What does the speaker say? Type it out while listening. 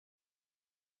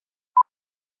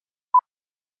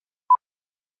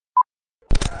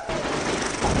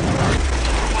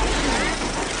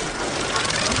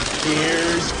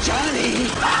Here's Johnny.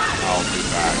 I'll be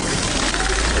back.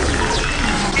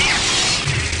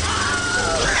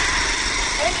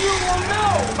 And you will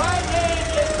know my name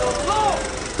is the Lord.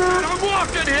 I'm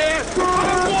walking here.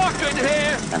 I'm walking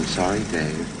here. I'm sorry,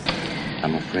 Dave.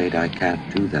 I'm afraid I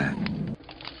can't do that.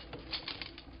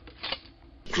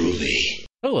 Groovy.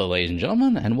 Hello, ladies and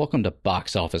gentlemen, and welcome to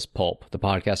Box Office Pulp, the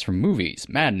podcast for movies,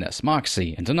 madness,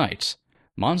 moxie, and tonight,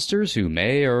 monsters who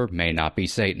may or may not be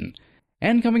Satan.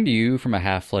 And coming to you from a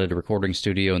half-flooded recording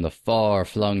studio in the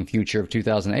far-flung future of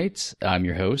 2008, I'm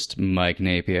your host, Mike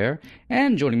Napier,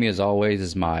 and joining me as always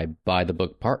is my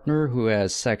by-the-book partner who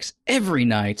has sex every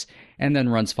night and then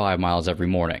runs 5 miles every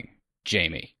morning,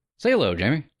 Jamie. Say hello,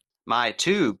 Jamie. My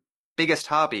two biggest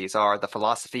hobbies are the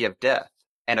philosophy of death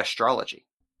and astrology.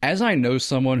 As I know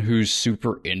someone who's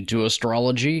super into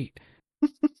astrology,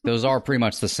 those are pretty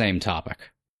much the same topic,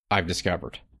 I've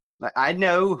discovered. I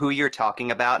know who you're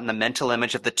talking about, and the mental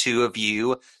image of the two of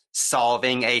you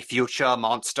solving a future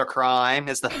monster crime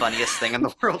is the funniest thing in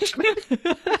the world to me.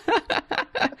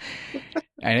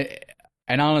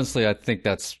 And honestly, I think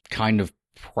that's kind of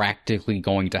practically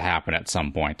going to happen at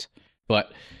some point.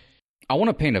 But I want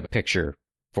to paint a picture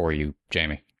for you,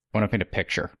 Jamie. I want to paint a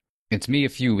picture. It's me a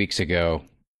few weeks ago.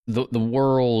 The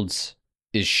world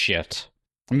is shit.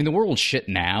 I mean, the world's shit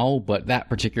now, but that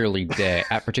particular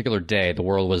day, the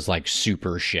world was like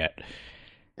super shit.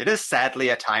 It is sadly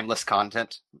a timeless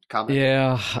comment.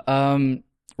 Yeah. Rutger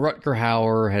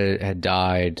Hauer had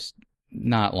died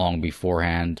not long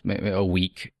beforehand, maybe a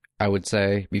week, I would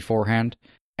say, beforehand.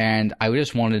 And I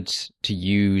just wanted to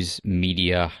use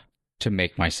media to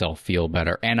make myself feel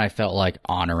better. And I felt like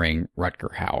honoring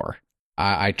Rutger Hauer.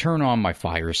 I turn on my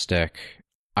Fire Stick.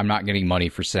 I'm not getting money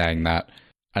for saying that,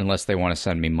 unless they want to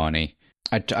send me money.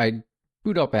 I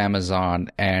boot up Amazon,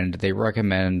 and they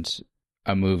recommend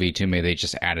a movie to me they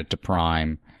just added to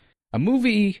Prime. A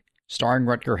movie starring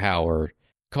Rutger Hauer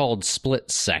called Split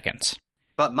Second.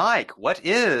 But Mike, what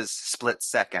is Split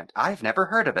Second? I've never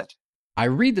heard of it. I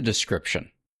read the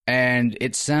description, and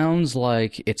it sounds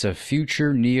like it's a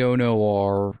future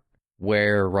neo-noir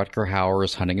where Rutger Hauer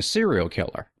is hunting a serial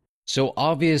killer. So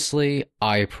obviously,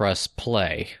 I press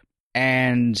play,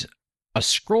 and a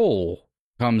scroll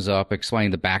comes up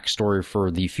explaining the backstory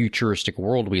for the futuristic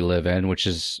world we live in, which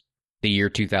is the year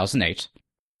 2008.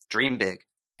 Dream big.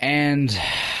 And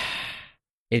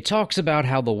it talks about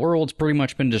how the world's pretty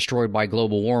much been destroyed by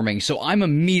global warming, so I'm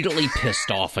immediately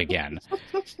pissed off again.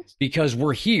 Because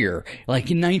we're here.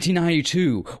 Like in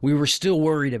 1992, we were still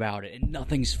worried about it, and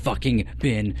nothing's fucking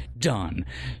been done.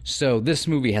 So this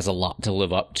movie has a lot to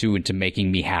live up to into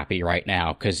making me happy right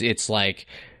now, because it's like,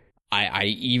 I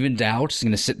evened out. I'm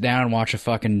going to sit down and watch a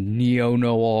fucking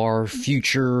neo-noir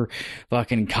future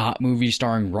fucking cop movie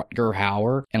starring Rutger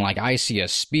Hauer. And like I see a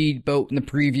speedboat in the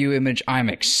preview image, I'm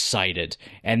excited.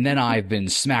 And then I've been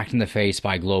smacked in the face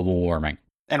by global warming.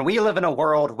 And we live in a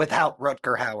world without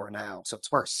Rutger Hauer now, so it's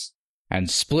worse. And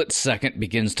Split Second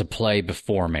begins to play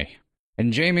before me.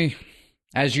 And Jamie,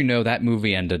 as you know, that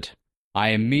movie ended. I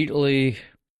immediately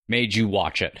made you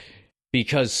watch it.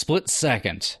 Because Split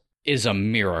Second is a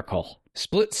miracle.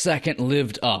 Split Second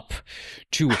lived up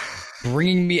to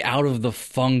bringing me out of the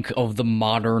funk of the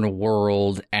modern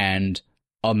world and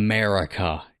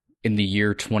America in the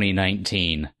year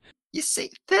 2019. You see,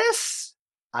 this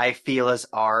I feel is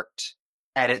art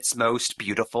at its most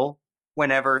beautiful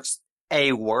whenever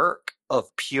a work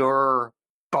of pure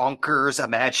bonkers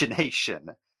imagination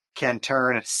can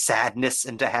turn sadness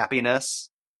into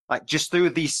happiness. Like just through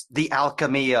the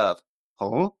alchemy of,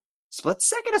 Split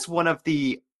Second is one of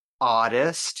the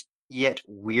oddest yet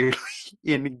weirdly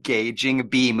engaging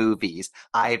B-movies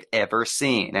I've ever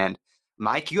seen. And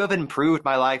Mike, you have improved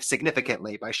my life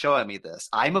significantly by showing me this.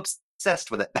 I'm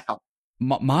obsessed with it now.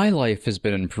 My life has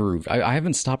been improved. I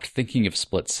haven't stopped thinking of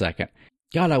Split Second.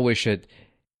 God, I wish it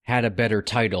had a better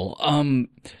title.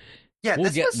 Yeah, we'll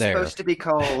this get was there. Supposed to be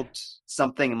called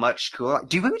something much cooler.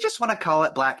 Do we just want to call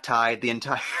it Black Tide the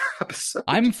entire episode?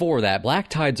 I'm for that. Black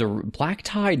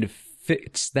Tide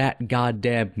fits that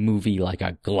goddamn movie like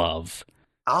a glove.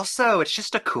 Also, it's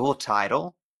just a cool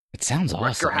title. It sounds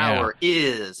awesome. Rutger Hauer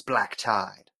is Black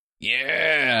Tide.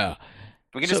 Yeah.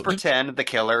 We can just pretend the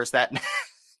killer's that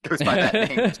goes by that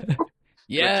name.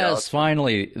 Yes,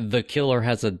 finally, the killer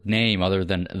has a name other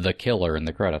than the killer in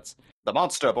the credits. The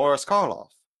monster, Boris Karloff.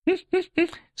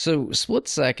 So, Split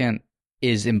Second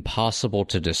is impossible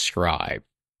to describe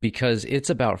because it's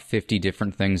about 50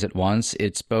 different things at once.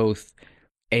 It's both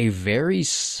a very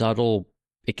subtle...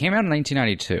 It came out in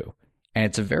 1992, and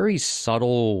it's a very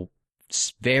subtle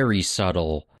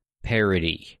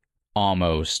parody,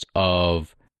 almost,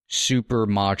 of super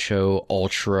macho,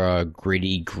 ultra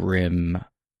gritty, grim,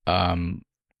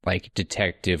 like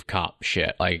detective cop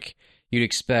shit. Like you'd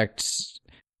expect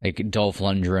like Dolph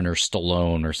Lundgren or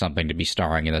Stallone or something to be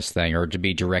starring in this thing, or to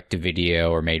be direct to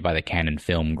video or made by the Canon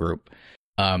Film Group.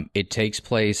 It takes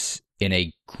place in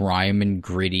a grime and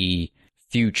gritty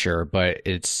future, but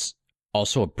it's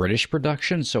also a British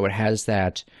production, so it has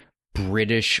that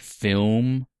British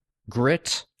film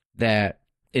grit that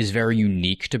is very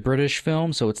unique to British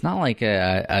film. So it's not like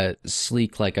a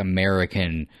sleek, like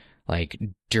American, like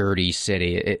dirty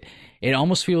city. It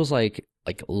almost feels like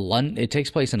London. It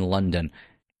takes place in London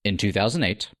in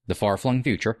 2008, the far-flung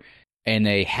future, in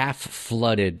a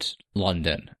half-flooded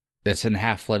London that's in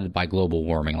half-flooded by global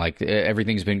warming. Like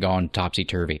everything's been gone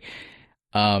topsy-turvy.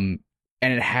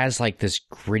 And it has like this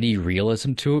gritty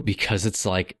realism to it because it's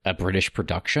like a British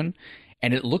production,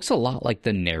 and it looks a lot like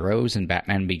The Narrows in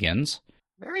Batman Begins.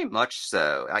 Very much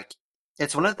so. Like,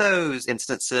 it's one of those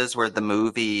instances where the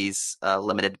movie's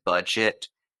limited budget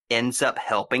ends up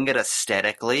helping it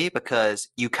aesthetically, because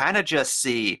you kind of just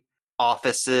see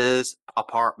offices,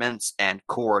 apartments, and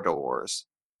corridors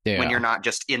when you're not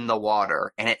just in the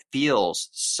water, and it feels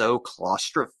so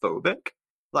claustrophobic.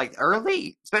 Like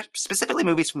specifically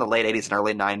movies from the late 80s and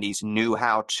early 90s knew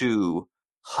how to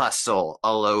hustle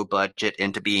a low budget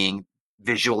into being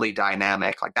visually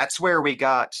dynamic. Like, that's where we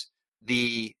got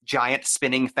the giant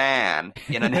spinning fan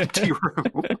in an empty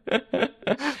room.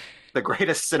 The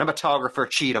greatest cinematographer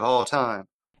cheat of all time.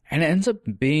 And it ends up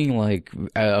being like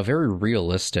a very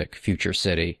realistic future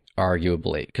city,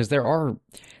 arguably, because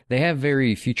they have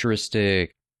very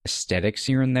futuristic aesthetics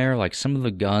here and there. Like some of the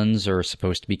guns are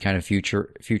supposed to be kind of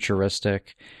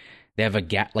futuristic. They have a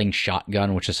Gatling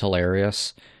shotgun, which is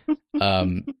hilarious.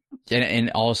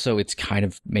 And also it's kind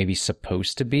of maybe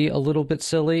supposed to be a little bit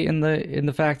silly in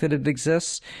the fact that it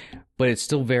exists, but it's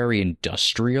still very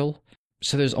industrial.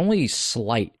 So there's only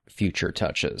slight future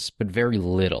touches, but very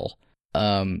little.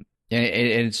 And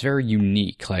it's very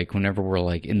unique. Like whenever we're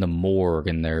like in the morgue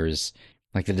and there's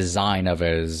like the design of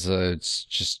it is it's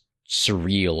just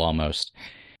surreal almost.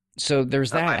 So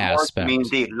there's that aspect. You mean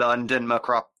the London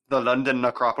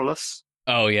necropolis?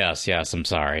 Oh yes, I'm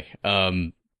sorry.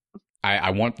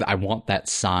 I want that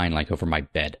sign like over my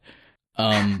bed.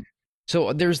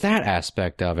 So there's that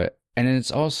aspect of it, and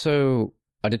it's also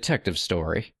a detective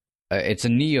story. It's a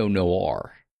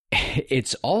neo-noir.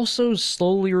 It's also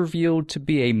slowly revealed to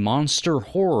be a monster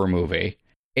horror movie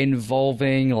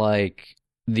involving like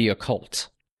the occult.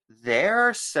 There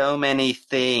are so many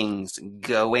things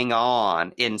going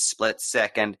on in split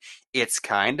second. It's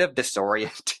kind of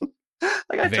disorienting.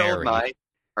 Like I told Mike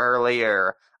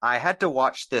earlier, I had to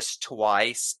watch this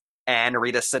twice and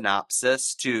read a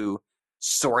synopsis to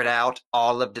sort out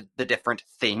all of the different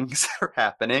things that are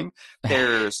happening.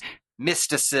 There's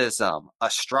mysticism,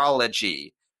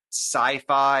 astrology,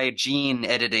 sci-fi gene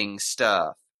editing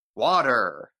stuff,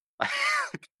 water.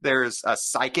 There's a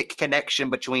psychic connection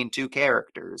between two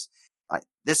characters.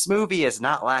 This movie is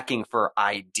not lacking for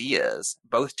ideas,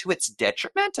 both to its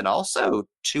detriment and also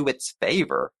to its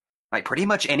favor. Like, pretty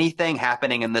much anything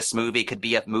happening in this movie could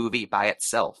be a movie by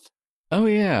itself. Oh,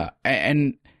 yeah.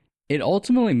 And it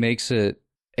ultimately makes it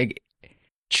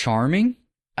charming,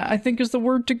 I think is the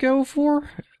word to go for,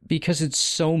 because it's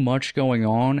so much going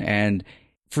on. And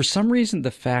for some reason,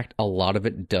 the fact a lot of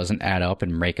it doesn't add up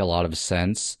and make a lot of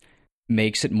sense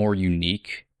makes it more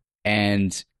unique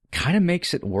and kind of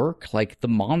makes it work. Like the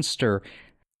monster,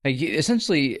 like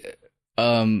essentially,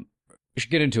 we should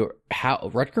get into it.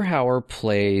 How Rutger Hauer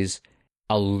plays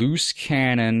a loose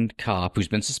cannon cop who's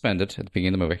been suspended at the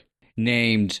beginning of the movie,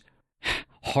 named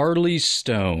Harley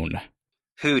Stone,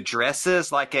 who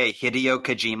dresses like a Hideo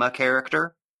Kojima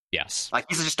character. Yes, like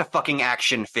he's just a fucking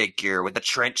action figure with a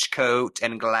trench coat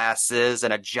and glasses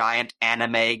and a giant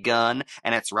anime gun,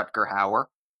 and it's Rutger Hauer.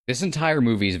 This entire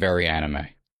movie is very anime.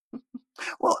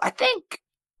 Well, I think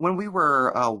when we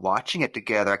were watching it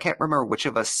together, I can't remember which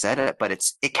of us said it, but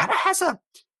it kind of has a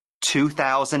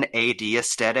 2000 AD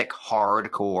aesthetic,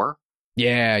 hardcore.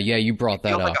 Yeah, you brought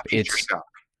that up. Like it's shock.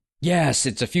 Yes,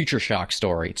 it's a Future Shock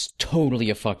story. It's totally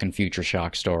a fucking Future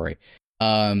Shock story.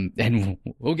 And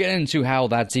we'll get into how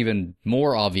that's even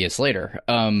more obvious later.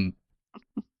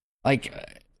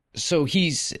 So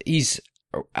he's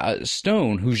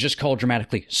Stone, who's just called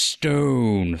dramatically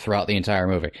Stone throughout the entire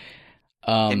movie.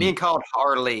 And being called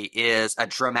Harley is a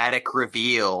dramatic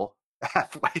reveal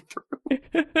halfway through.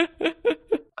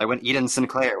 I went Eden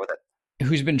Sinclair with it.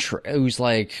 Who's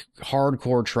like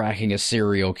hardcore tracking a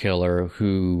serial killer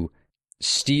who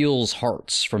steals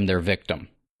hearts from their victim.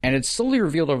 And it's slowly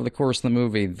revealed over the course of the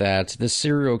movie that this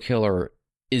serial killer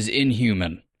is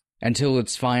inhuman until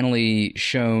it's finally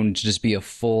shown to just be a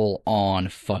full-on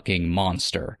fucking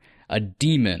monster. A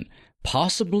demon.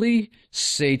 Possibly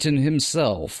Satan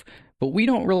himself. But we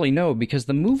don't really know because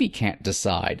the movie can't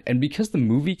decide. And because the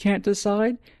movie can't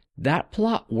decide, that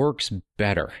plot works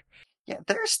better. Yeah,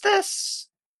 there's this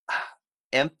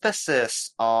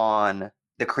emphasis on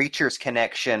the creature's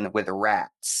connection with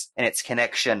rats and its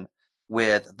connection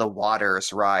with the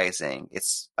waters rising.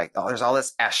 It's like, oh, there's all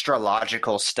this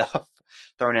astrological stuff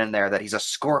thrown in there that he's a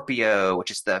Scorpio,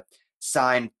 which is the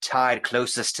sign tied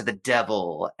closest to the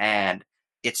devil, and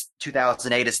it's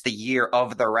 2008 is the year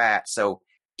of the rat. So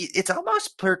it's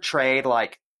almost portrayed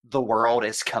like the world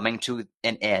is coming to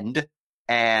an end,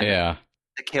 and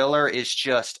the killer is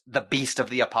just the beast of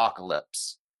the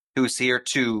apocalypse who's here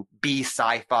to be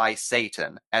sci-fi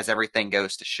Satan as everything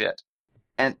goes to shit.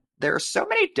 And there are so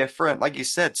many different, like you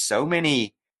said, so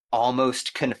many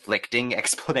almost conflicting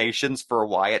explanations for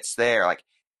why it's there. Like,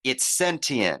 it's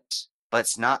sentient, but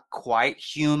it's not quite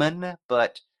human.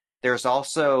 But there's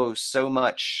also so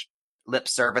much lip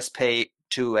service paid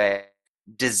to a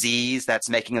disease that's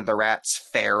making the rats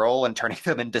feral and turning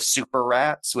them into super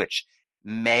rats, which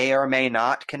may or may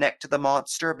not connect to the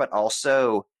monster, but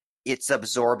also it's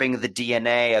absorbing the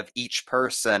DNA of each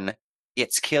person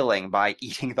it's killing by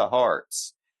eating the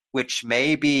hearts, which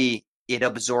may be it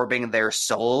absorbing their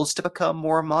souls to become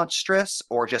more monstrous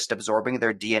or just absorbing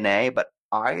their DNA. But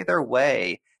either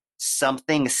way,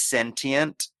 something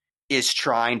sentient is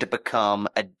trying to become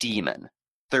a demon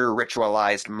through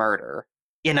ritualized murder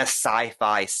in a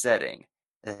sci-fi setting.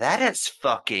 That is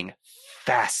fucking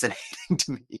fascinating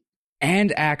to me.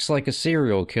 And acts like a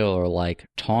serial killer, like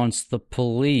taunts the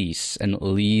police and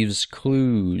leaves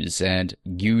clues and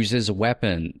uses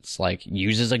weapons, like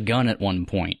uses a gun at one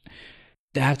point.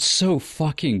 That's so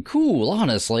fucking cool,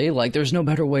 honestly. Like, there's no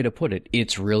better way to put it.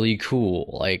 It's really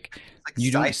cool. Like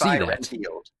you don't see that.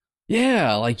 Renfield.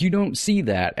 Yeah, like you don't see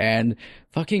that. And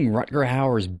fucking Rutger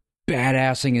Hauer's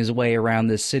badassing his way around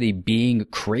this city being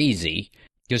crazy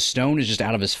because Stone is just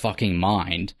out of his fucking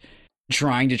mind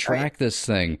trying to track this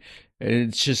thing.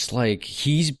 It's just like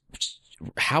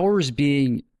Hauer's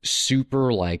being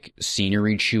super like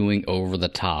scenery chewing over the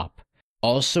top.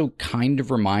 Also kind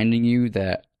of reminding you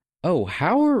that, oh,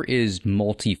 Hauer is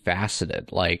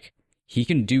multifaceted. Like, he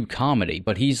can do comedy,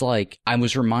 but he's like, I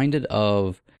was reminded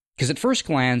of, because at first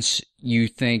glance you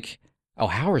think, oh,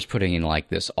 Hauer's putting in like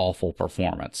this awful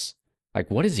performance.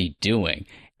 Like, what is he doing?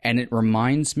 And it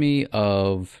reminds me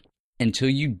of, until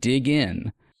you dig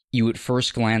in, you at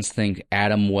first glance think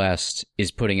Adam West is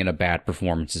putting in a bad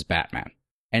performance as Batman.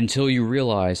 Until you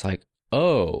realize, like,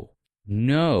 oh,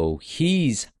 no,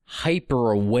 he's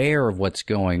hyper aware of what's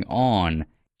going on,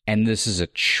 and this is a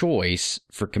choice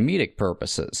for comedic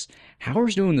purposes.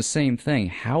 Hauer's doing the same thing.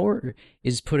 Hauer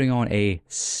is putting on a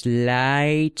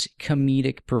slight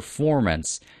comedic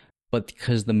performance, but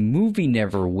because the movie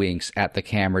never winks at the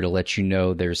camera to let you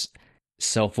know there's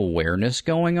self-awareness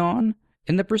going on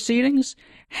in the proceedings,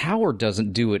 Hauer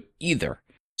doesn't do it either.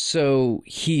 So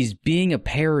he's being a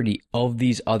parody of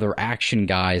these other action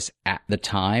guys at the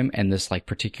time and this like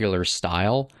particular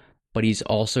style, but he's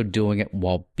also doing it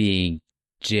while being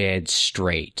dead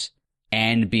straight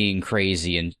and being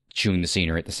crazy and chewing the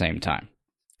scenery at the same time.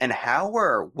 And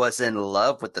Hauer was in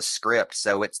love with the script,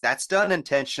 so that's done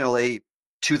intentionally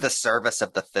to the service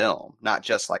of the film, not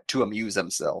just like to amuse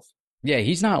himself. Yeah,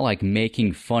 he's not like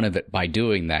making fun of it by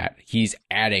doing that. He's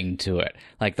adding to it.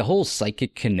 Like the whole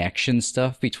psychic connection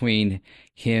stuff between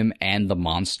him and the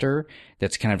monster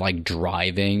that's kind of like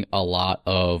driving a lot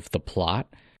of the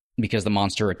plot because the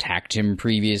monster attacked him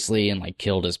previously and like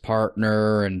killed his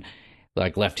partner and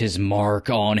like left his mark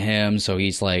on him. So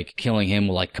he's like killing him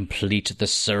will like complete the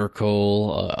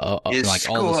circle. His like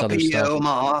all this other stuff.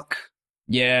 Mark.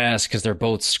 Yes, because they're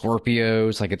both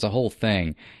Scorpios. Like it's a whole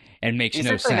thing. And makes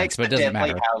no sense, but it doesn't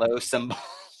matter. Hallow symbol.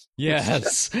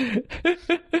 Yes.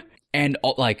 And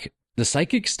like the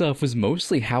psychic stuff was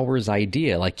mostly Hauer's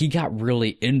idea. Like he got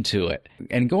really into it.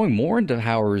 And going more into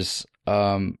Hauer's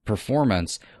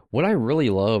performance, what I really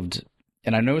loved,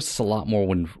 and I noticed this a lot more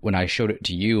when I showed it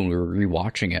to you and we were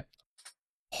rewatching it.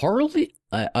 Harley,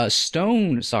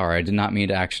 Stone. Sorry, I did not mean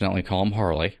to accidentally call him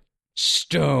Harley.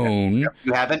 Stone.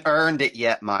 You haven't earned it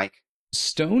yet, Mike.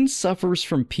 Stone suffers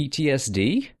from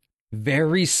PTSD.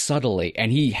 Very subtly,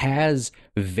 and he has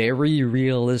very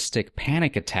realistic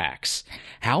panic attacks.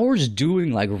 Hauer's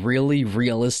doing like really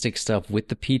realistic stuff with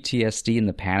the PTSD and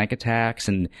the panic attacks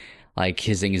and like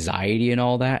his anxiety and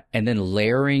all that, and then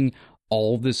layering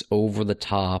all this over the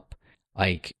top,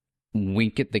 like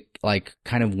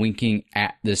kind of winking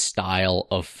at this style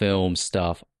of film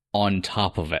stuff on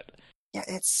top of it. Yeah,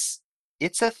 it's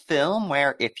it's a film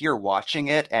where if you're watching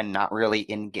it and not really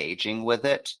engaging with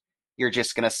it, you're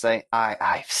just gonna say,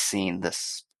 I've seen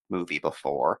this movie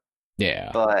before.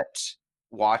 Yeah. But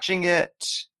watching it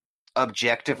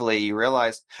objectively, you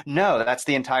realize, no, that's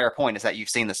the entire point, is that you've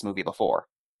seen this movie before.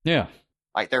 Yeah.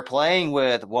 Like, they're playing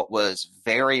with what was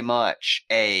very much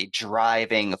a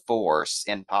driving force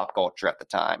in pop culture at the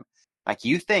time. Like,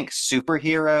 you think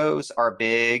superheroes are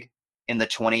big in the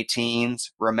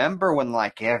 20-teens? Remember when,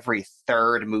 like, every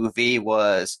third movie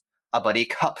was a buddy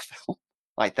cop film?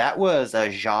 Like, that was a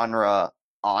genre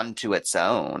onto its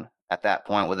own at that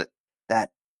point, with it that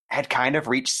had kind of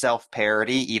reached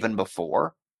self-parody even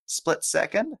before Split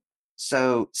Second.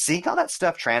 So seeing all that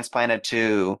stuff transplanted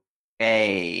to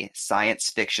a science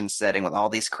fiction setting with all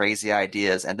these crazy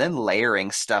ideas, and then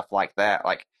layering stuff like that,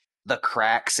 like the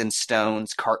cracks in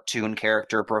Stone's cartoon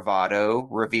character bravado,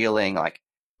 revealing like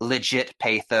legit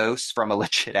pathos from a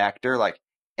legit actor, like,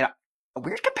 you know, a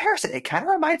weird comparison. It kind of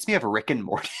reminds me of Rick and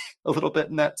Morty a little bit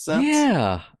in that sense.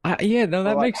 Yeah. No,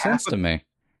 that Like, makes sense to me.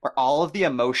 where all of the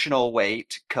emotional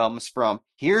weight comes from,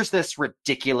 here's this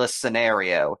ridiculous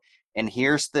scenario, and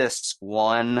here's this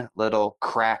one little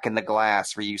crack in the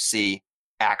glass where you see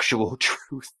actual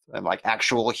truth and like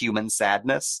actual human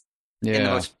sadness in the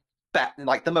Yeah. most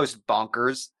the most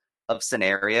bonkers of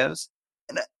scenarios.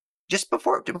 And just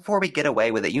before we get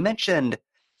away with it, you mentioned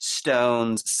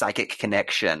Stone's psychic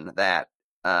connection that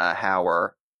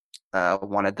Hauer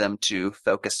wanted them to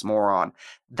focus more on.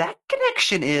 That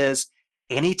connection is,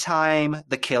 anytime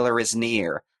the killer is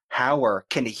near, Hauer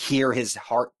can hear his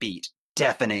heartbeat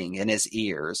deafening in his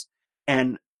ears.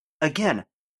 And again,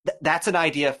 that's an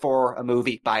idea for a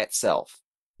movie by itself.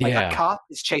 Like, Yeah. a cop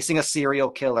is chasing a serial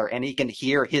killer and he can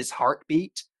hear his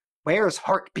heartbeat. Where's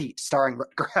Heartbeat starring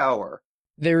Rutger Hauer?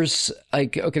 There's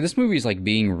like, okay, this movie is like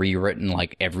being rewritten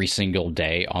like every single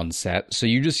day on set. So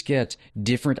you just get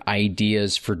different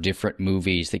ideas for different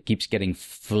movies that keeps getting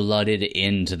flooded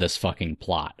into this fucking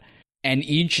plot. And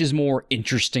each is more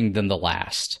interesting than the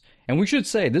last. And we should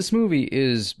say this movie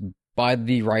is by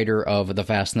the writer of The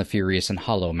Fast and the Furious and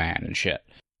Hollow Man and shit.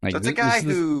 Like, So it's a guy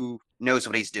who knows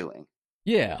what he's doing.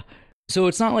 Yeah. So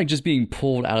it's not like just being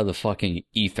pulled out of the fucking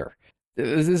ether.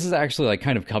 This is actually like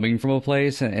kind of coming from a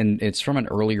place, and it's from an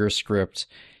earlier script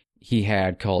he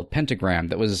had called Pentagram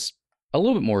that was a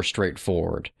little bit more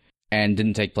straightforward and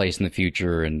didn't take place in the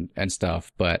future and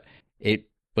stuff, but it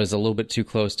was a little bit too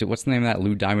close to, what's the name of that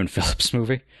Lou Diamond Phillips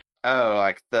movie? Oh,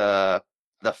 like the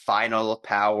Final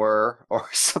Power or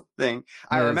something.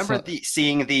 I Yeah, remember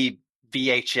seeing the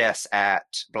VHS at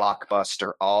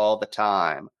Blockbuster all the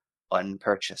time,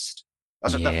 unpurchased.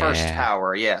 Was it the first Yeah.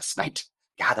 Power? Yes.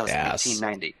 God, that was Yes.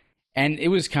 1990. And it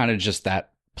was kind of just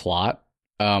that plot,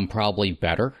 probably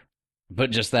better,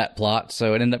 but just that plot.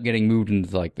 So it ended up getting moved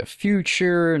into like the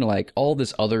future and like all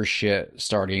this other shit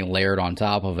starting layered on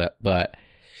top of it. But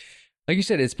like you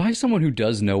said, it's by someone who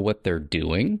does know what they're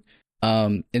doing.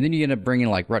 And then you end up bringing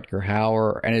like Rutger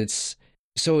Hauer, and it's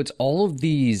all of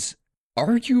these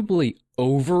arguably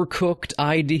overcooked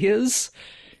ideas.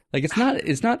 Like, it's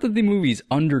not that the movie's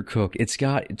undercooked. It's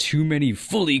got too many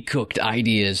fully cooked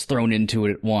ideas thrown into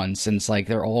it at once. And it's like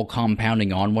they're all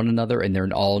compounding on one another and they're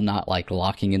all not like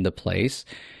locking into place.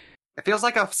 It feels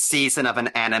like a season of an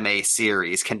anime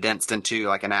series condensed into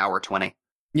like an hour 20.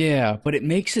 Yeah, but it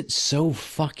makes it so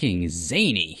fucking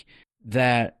zany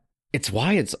that it's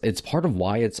part of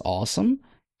why it's awesome.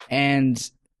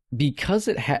 And because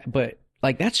but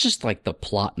like, that's just like the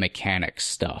plot mechanics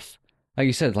stuff. Like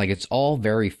you said, like, it's all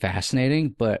very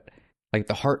fascinating, but like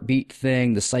the heartbeat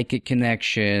thing, the psychic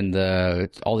connection,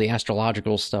 all the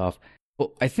astrological stuff.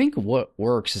 Well, I think what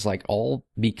works is like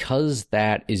because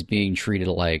that is being treated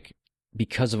like,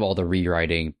 because of all the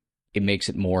rewriting, it makes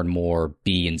it more and more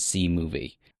B and C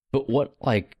movie. But what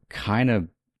like kind of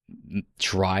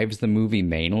drives the movie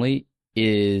mainly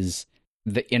is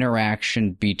the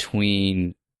interaction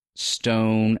between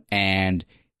Stone and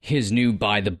his new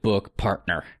by the book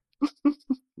partner.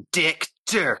 Dick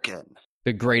Durkin.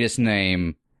 The greatest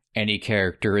name any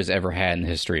character has ever had in the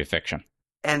history of fiction.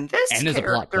 And this And there's a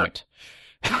plot point.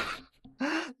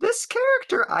 This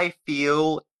character, I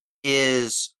feel,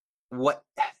 is what...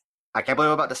 I can't believe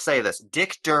I'm about to say this.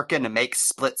 Dick Durkin makes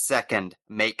Split Second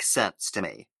make sense to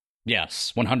me.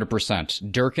 Yes,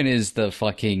 100%. Durkin is the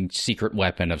fucking secret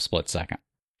weapon of Split Second.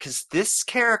 Because this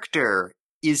character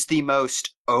is the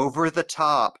most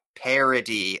over-the-top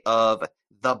parody of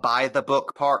the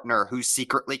by-the-book partner who's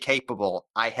secretly capable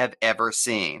I have ever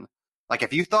seen. Like,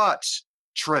 if you thought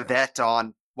Trevette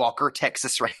on Walker,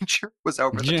 Texas Ranger was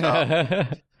over the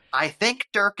top, I think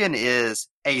Durkin is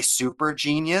a super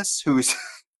genius who's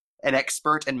an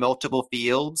expert in multiple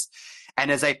fields,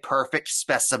 and is a perfect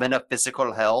specimen of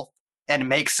physical health and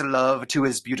makes love to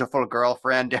his beautiful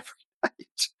girlfriend every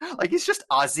night. Like, he's just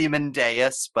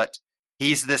Ozymandias, but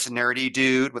he's this nerdy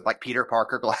dude with, like, Peter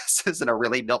Parker glasses and a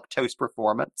really milquetoast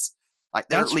performance. Like,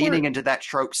 they're leaning into that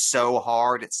trope so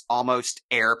hard, it's almost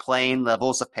Airplane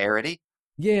levels of parody.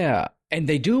 Yeah, and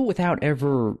they do it without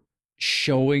ever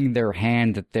showing their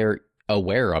hand that they're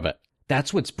aware of it.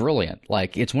 That's what's brilliant.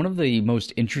 Like, it's one of the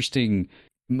most interestingly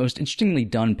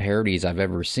done parodies I've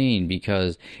ever seen,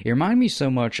 because it reminded me so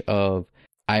much of,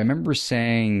 I remember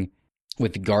saying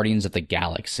with Guardians of the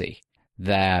Galaxy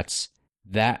that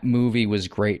movie was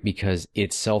great because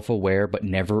it's self-aware but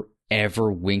never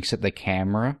ever winks at the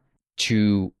camera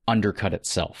to undercut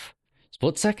itself.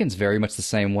 Split Second's very much the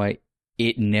same way.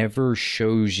 It never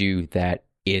shows you that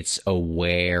it's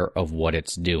aware of what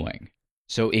it's doing.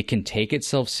 So it can take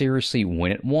itself seriously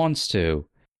when it wants to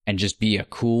and just be a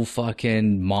cool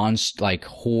fucking monster, like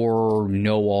horror,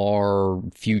 noir,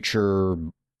 future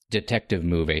detective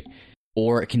movie.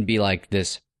 Or it can be like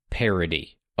this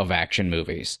parody of action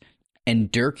movies.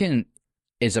 And Durkin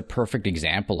is a perfect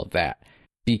example of that,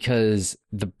 because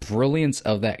the brilliance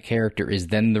of that character is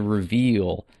then the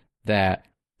reveal that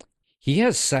he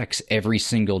has sex every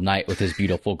single night with his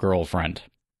beautiful girlfriend.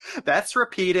 That's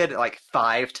repeated like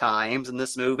 5 times in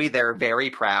this movie. They're very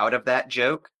proud of that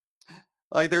joke.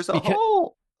 Like, there's a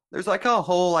whole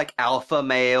like alpha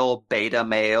male, beta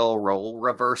male role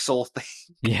reversal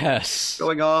thing. Yes.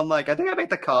 Going on. Like, I think I made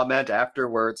the comment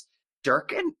afterwards.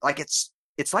 Durkin, like, it's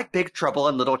like Big Trouble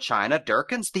in Little China.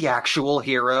 Durkin's the actual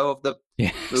hero of the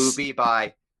movie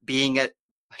by being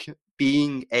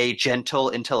a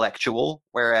gentle intellectual,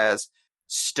 whereas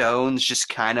Stone's just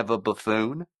kind of a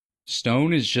buffoon.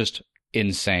 Stone is just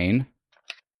insane.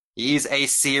 He's a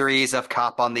series of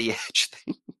cop on the edge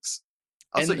things.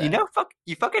 Also,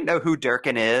 you fucking know who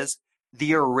Durkin is?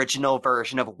 The original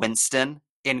version of Winston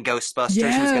in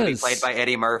Ghostbusters, who's going to be played by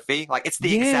Eddie Murphy. Like, it's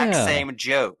the exact same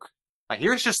joke. Like,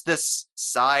 here's just this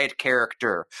side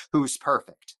character who's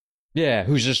perfect. Yeah,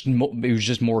 who's just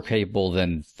more capable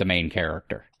than the main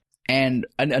character. And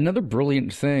another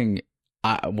brilliant thing,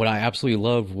 what I absolutely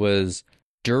loved was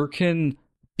Durkin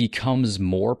becomes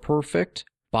more perfect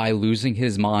by losing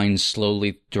his mind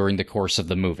slowly during the course of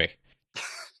the movie.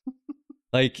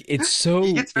 Like, it's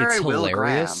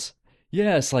hilarious.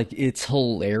 Yes, like, it's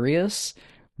hilarious,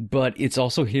 but it's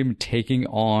also him taking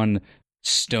on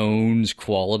Stone's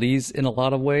qualities in a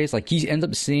lot of ways. Like, he ends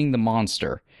up seeing the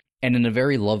monster, and in a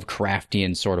very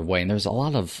Lovecraftian sort of way. And there's a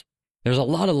lot of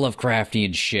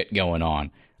Lovecraftian shit going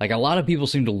on. Like, a lot of people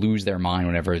seem to lose their mind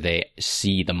whenever they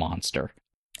see the monster.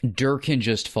 Durkin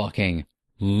just fucking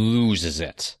loses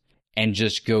it and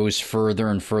just goes further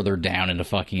and further down into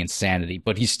fucking insanity.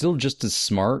 But he's still just as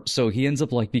smart, so he ends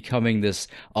up like becoming this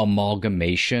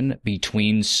amalgamation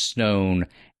between Stone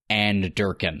and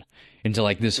Durkin into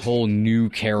like this whole new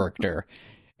character.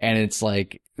 And it's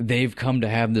like they've come to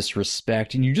have this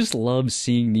respect, and you just love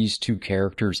seeing these two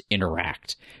characters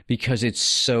interact because it's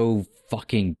so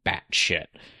fucking batshit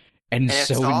and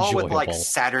so it's all enjoyable. With like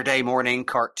Saturday morning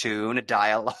cartoon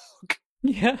dialogue.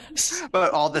 Yes.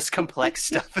 But all this complex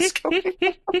stuff is going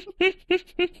on.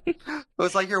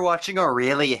 It's like you're watching a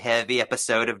really heavy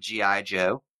episode of G.I.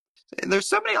 Joe. And there's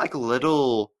so many like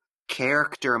little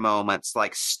character moments.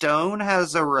 Like, Stone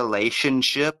has a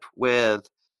relationship with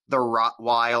the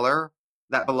Rottweiler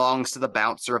that belongs to the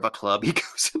bouncer of a club he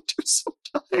goes into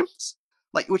sometimes.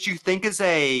 Like, which you think is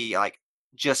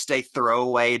just a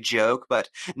throwaway joke, but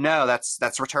no,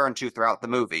 that's returned to throughout the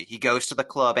movie. He goes to the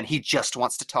club and he just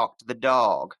wants to talk to the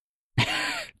dog.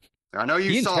 I know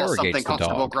you saw something,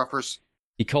 Constable Gruffers.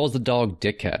 He calls the dog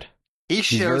dickhead. He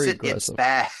shows it's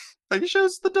bad. Like, he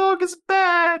shows the dog his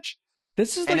badge.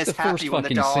 This is and like is the happy first when the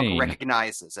fucking dog scene.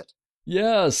 recognizes it.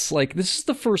 Yes, like, this is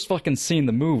the first fucking scene in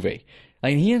the movie.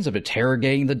 Like, he ends up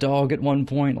interrogating the dog at one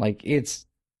point. Like, it's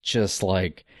just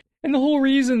like... And the whole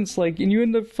reason's like, and you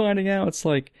end up finding out, it's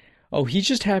like, oh, he's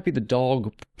just happy the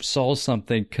dog saw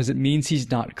something because it means he's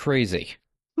not crazy.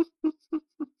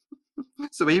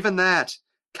 So even that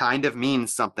kind of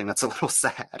means something that's a little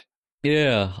sad.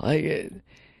 Yeah.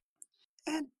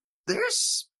 And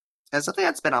there's something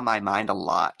that's been on my mind a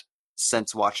lot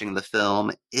since watching the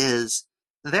film is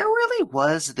there really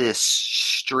was this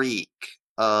streak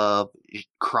of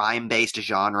crime-based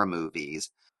genre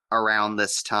movies around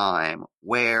this time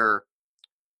where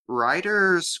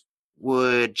writers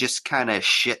would just kind of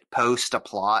shitpost a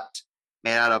plot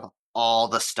made out of all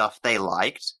the stuff they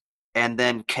liked and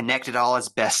then connect it all as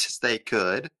best as they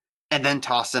could and then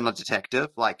toss in a detective.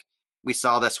 Like, we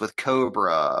saw this with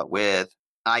Cobra, with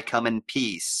I Come in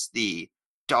Peace, the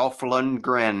Dolph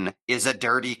Lundgren is a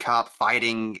dirty cop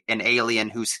fighting an alien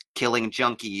who's killing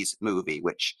junkies movie,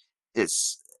 which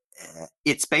is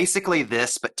it's basically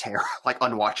this but like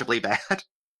unwatchably bad.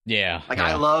 Yeah. Like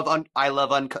yeah.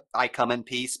 I Come in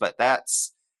Peace, but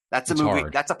that's a It's movie.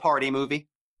 hard. That's a party movie.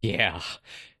 Yeah.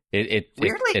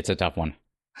 Weirdly- It's a tough one.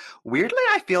 Weirdly,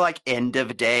 I feel like End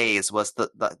of Days was the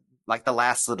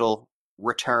last little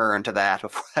return to that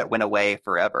before that went away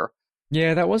forever.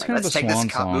 Yeah, that was Like, kind of let's a take this swan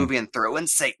cop song. movie and throw in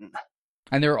Satan.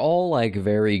 And they're all like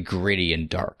very gritty and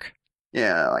dark.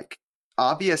 Yeah, like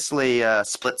obviously,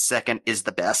 Split Second is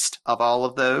the best of all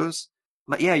of those.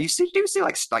 But yeah, do see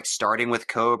like starting with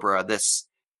Cobra, this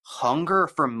hunger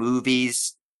for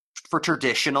movies, for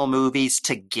traditional movies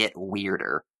to get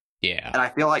weirder. Yeah. And I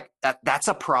feel like that's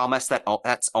a promise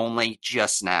that's only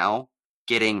just now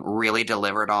getting really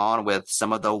delivered on with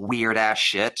some of the weird ass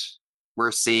shit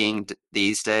we're seeing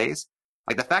these days.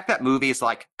 Like the fact that movies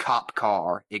like Cop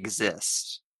Car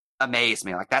exist amaze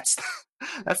me. Like that's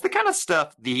the kind of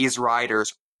stuff these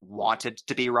writers wanted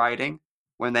to be writing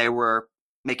when they were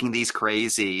making these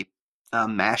crazy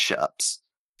mashups.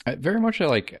 Very much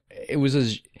like it was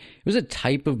a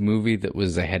type of movie that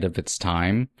was ahead of its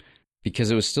time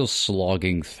because it was still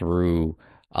slogging through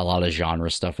a lot of genre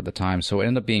stuff at the time. So it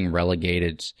ended up being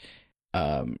relegated,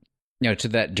 to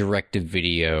that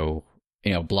direct-to-video,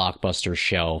 blockbuster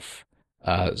shelf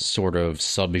sort of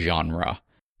subgenre.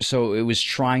 So it was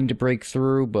trying to break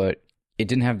through, but it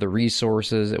didn't have the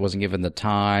resources. It wasn't given the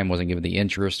time, wasn't given the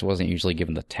interest, wasn't usually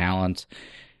given the talent.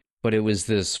 But it was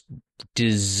this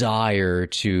desire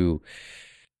to,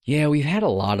 we've had a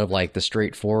lot of like the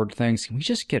straightforward things. Can we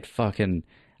just get fucking,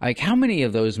 like, how many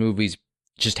of those movies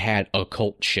just had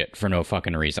occult shit for no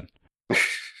fucking reason?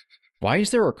 Why is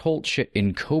there occult shit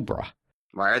in Cobra?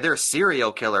 Why are there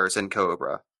serial killers in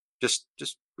Cobra?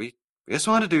 We just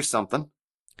want to do something.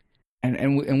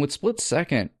 And with Split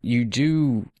Second, you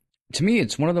do, to me,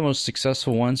 it's one of the most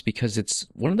successful ones because it's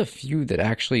one of the few that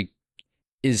actually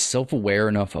is self-aware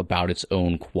enough about its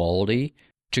own quality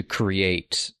to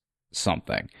create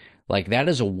something. Like, that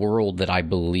is a world that I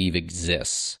believe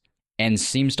exists and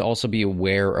seems to also be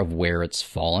aware of where it's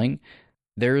falling.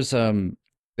 There's,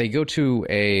 they go to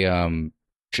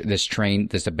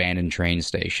this abandoned train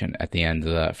station at the end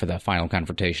for the final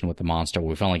confrontation with the monster.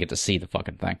 We finally get to see the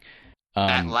fucking thing.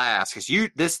 At last, because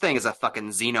this thing is a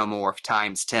fucking xenomorph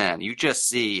times 10. You just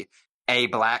see a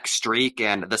black streak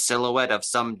and the silhouette of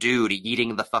some dude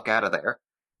eating the fuck out of there.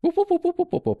 Whoop, whoop, whoop, whoop,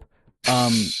 whoop, whoop.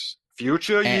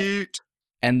 Future yeet.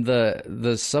 And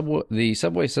the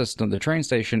subway system, the train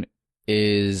station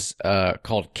is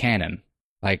called Cannon,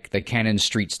 like the Cannon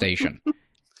Street Station.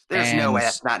 There's no way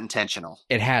that's not intentional.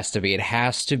 It has to be. It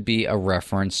has to be a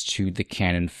reference to the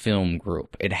Cannon Film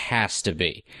Group. It has to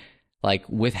be. Like,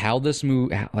 with how this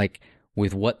movie,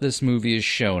 with what this movie has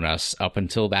shown us up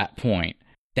until that point,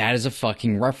 that is a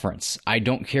fucking reference. I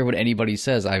don't care what anybody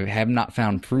says. I have not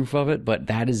found proof of it, but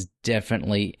that is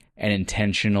definitely an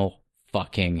intentional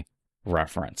fucking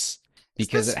reference.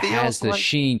 Because it has the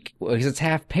sheen, because it's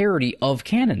half parody of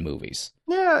Cannon movies.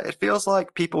 Yeah, it feels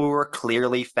like people who were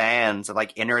clearly fans of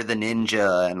like Enter the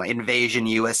Ninja and like Invasion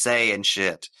USA and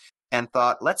shit, and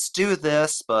thought, let's do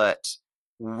this, but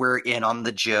we're in on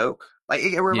the joke. Like,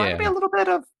 it reminded me a little bit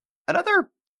of another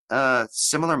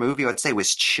similar movie I would say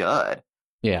was Chud.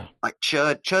 Yeah. Like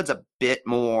Chud's a bit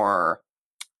more,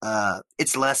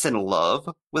 it's less in love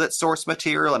with its source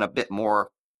material and a bit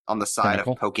more on the side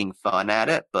of poking fun at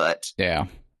it, but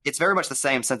it's very much the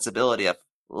same sensibility of,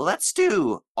 let's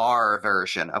do our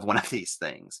version of one of these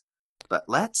things. But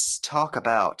let's talk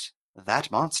about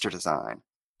That Monster Design,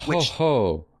 which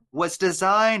was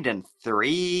designed in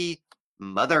 3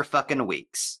 motherfucking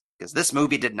weeks. Because this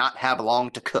movie did not have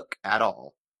long to cook at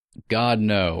all. God,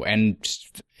 no. And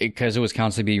because it was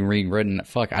constantly being rewritten,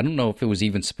 I don't know if it was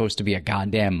even supposed to be a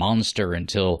goddamn monster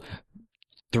until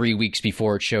 3 weeks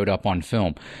before it showed up on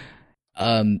film.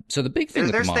 So the big thing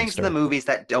with there's the monster, things in the movies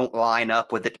that don't line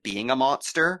up with it being a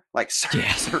monster, like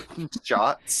certain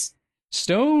shots.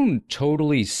 Stone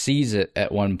totally sees it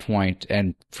at one point,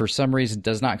 and for some reason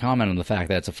does not comment on the fact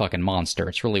that it's a fucking monster.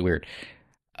 It's really weird.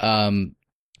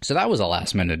 So that was a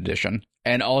last-minute addition.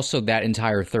 And also that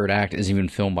entire third act is even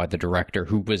filmed by the director,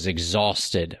 who was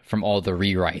exhausted from all the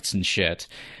rewrites and shit.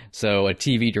 So a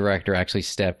TV director actually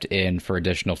stepped in for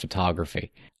additional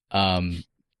photography.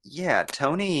 Yeah,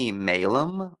 Tony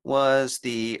Malum was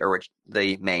the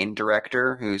main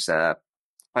director, who's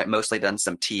mostly done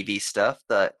some TV stuff.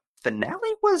 The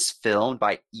finale was filmed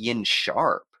by Ian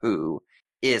Sharp, who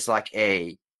is like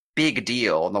a big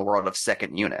deal in the world of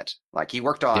Second Unit. Like, he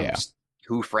worked on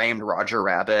Who Framed Roger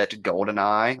Rabbit,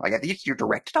 GoldenEye. Like, I think you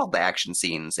directed all the action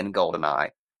scenes in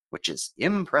GoldenEye, which is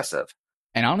impressive.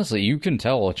 And honestly, you can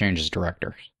tell it changes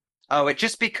directors. Oh, it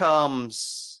just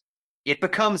becomes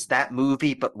that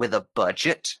movie, but with a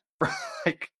budget for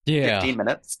like 15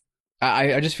 minutes.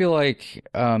 I just feel like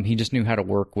he just knew how to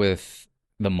work with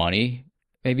the money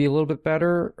maybe a little bit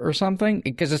better or something.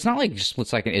 Because it's not like Split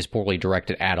Second is poorly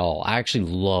directed at all. I actually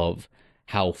love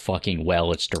how fucking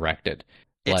well it's directed.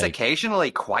 It's like, occasionally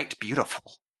quite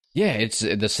beautiful. Yeah, it's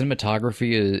the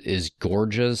cinematography is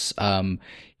gorgeous.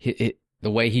 The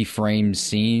way he frames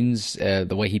scenes,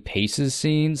 the way he paces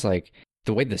scenes, like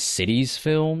the way the city's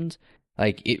filmed,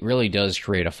 like it really does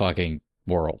create a fucking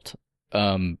world.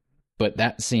 But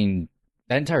that scene,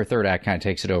 that entire third act kind of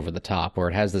takes it over the top, where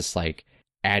it has this like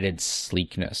added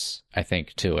sleekness, I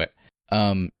think, to it.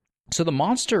 So the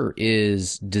monster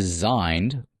is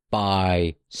designed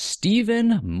by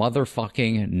Stephen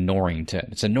motherfucking Norrington.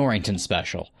 It's a Norrington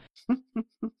special.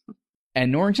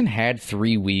 And Norrington had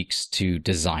 3 weeks to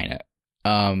design it.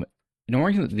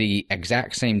 Norrington, at the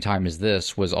exact same time as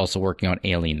this, was also working on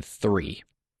Alien 3,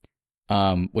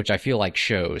 which I feel like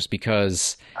shows,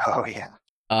 because oh yeah,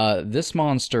 this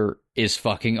monster is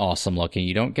fucking awesome looking.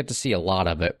 You don't get to see a lot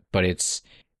of it, but it's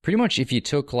pretty much, if you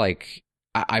took like,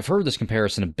 I've heard this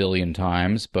comparison a billion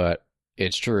times, but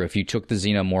it's true. If you took the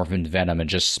Xenomorph and Venom and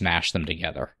just smashed them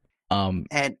together. And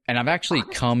I've actually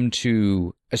come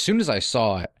to, as soon as I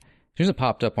saw it, as soon as it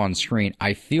popped up on screen,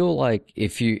 I feel like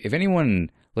if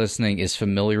anyone listening is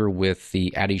familiar with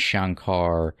the Adi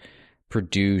Shankar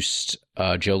produced,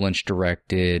 Joe Lynch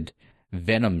directed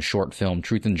Venom short film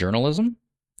Truth in Journalism.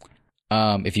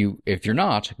 If you're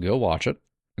not, go watch it.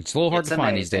 It's a little hard to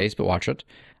find these days, but watch it.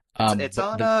 It's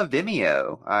on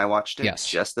Vimeo. I watched it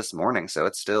just this morning, so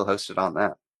it's still hosted on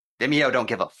that. Vimeo don't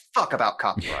give a fuck about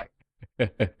copyright.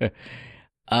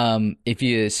 If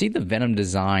you see the Venom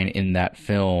design in that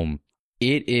film,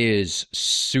 it is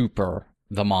super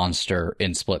the monster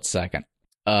in Split Second.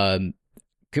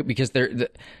 Because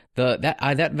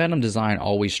that Venom design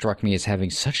always struck me as having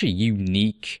such a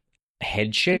unique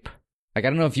head shape. Like, I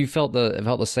don't know if you felt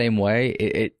the same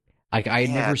way. I had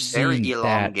never seen very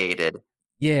elongated. That.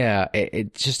 Yeah,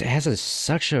 it just has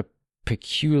such a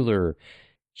peculiar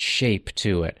shape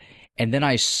to it. And then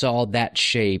I saw that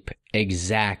shape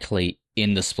exactly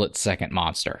in the Split Second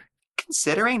monster.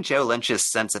 Considering Joe Lynch's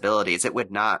sensibilities, it would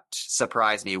not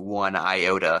surprise me one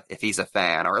iota if he's a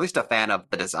fan, or at least a fan of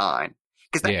the design.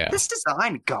 Because this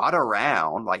design got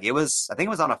around. Like, I think it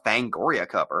was on a Fangoria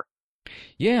cover.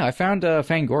 Yeah, I found a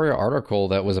Fangoria article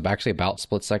that was actually about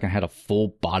Split Second, had a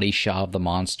full body shot of the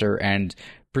monster, and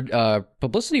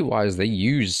publicity-wise, they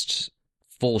used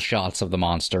full shots of the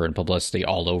monster and publicity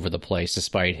all over the place,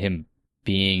 despite him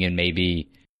being in maybe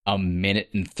a minute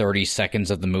and 30 seconds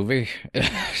of the movie.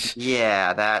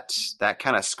 Yeah, that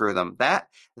kind of screwed them.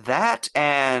 That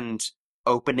and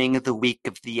opening the week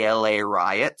of the LA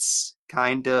riots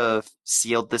kind of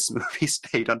sealed this movie's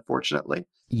fate, unfortunately.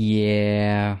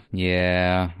 Yeah.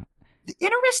 The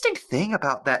interesting thing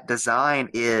about that design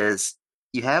is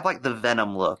you have like the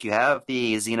Venom look, you have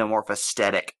the Xenomorph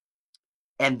aesthetic,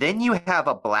 and then you have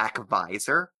a black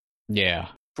visor. Yeah.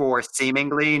 For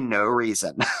seemingly no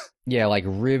reason. Yeah, like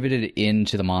riveted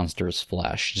into the monster's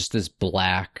flesh. Just this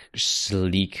black,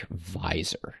 sleek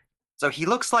visor. So he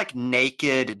looks like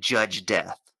naked Judge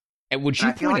Death. And which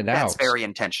you pointed out. That's very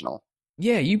intentional.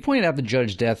 Yeah, you pointed out the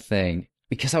Judge Death thing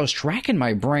because I was tracking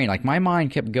my brain. Like, my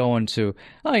mind kept going to,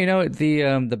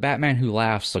 the Batman Who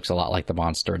Laughs looks a lot like the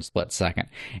monster in Split Second.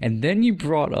 And then you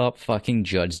brought up fucking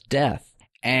Judge Death.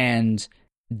 And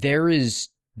there is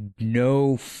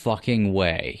no fucking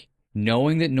way,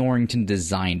 knowing that Norrington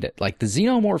designed it. Like, the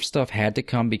Xenomorph stuff had to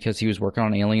come because he was working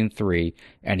on Alien 3,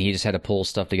 and he just had to pull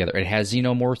stuff together. It has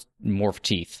Xenomorph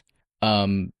teeth.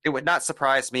 It would not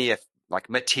surprise me if, like,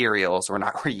 materials were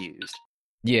not reused.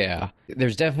 Yeah,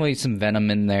 there's definitely some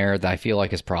Venom in there that I feel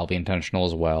like is probably intentional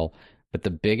as well. But the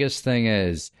biggest thing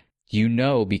is,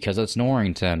 because it's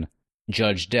Norrington,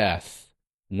 Judge Death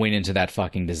went into that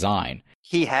fucking design.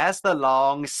 He has the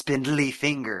long, spindly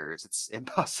fingers. It's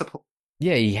impossible.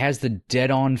 Yeah, he has the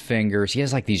dead-on fingers. He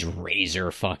has, like, these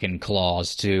razor fucking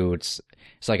claws, too. It's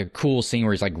like a cool scene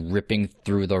where he's, like, ripping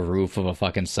through the roof of a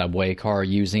fucking subway car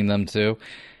using them, too.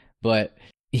 But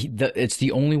it's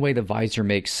the only way the visor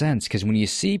makes sense, because when you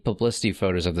see publicity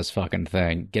photos of this fucking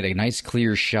thing, get a nice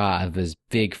clear shot of his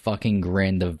big fucking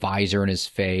grin, the visor in his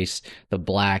face, the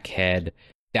black head,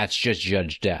 that's just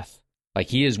Judge Death. Like,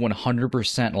 he is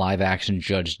 100% live-action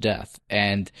Judge Death.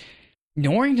 And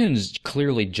Norrington's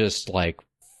clearly just like,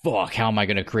 fuck, how am I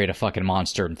going to create a fucking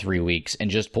monster in 3 weeks? And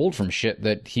just pulled from shit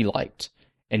that he liked.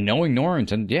 And knowing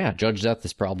Norrington, yeah, Judge Death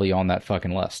is probably on that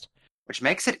fucking list. Which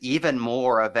makes it even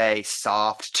more of a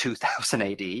soft 2000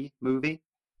 AD movie.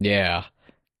 Yeah.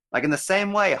 Like in the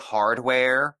same way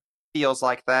Hardware feels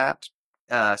like that,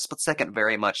 Split Second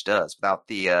very much does, without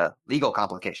the legal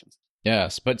complications.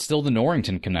 Yes, but still the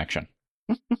Norrington connection.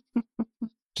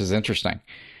 Which is interesting.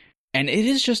 And it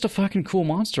is just a fucking cool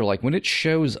monster. Like, when it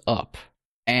shows up,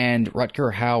 and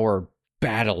Rutger Hauer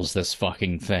battles this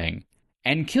fucking thing,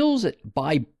 and kills it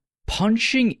by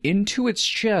punching into its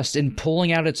chest and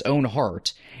pulling out its own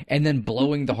heart, and then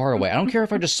blowing the heart away. I don't care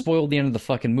if I just spoiled the end of the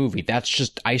fucking movie. That's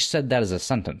just, I said that as a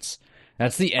sentence.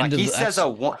 That's the end of the... He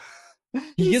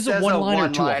gives a one-liner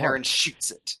to a heart. And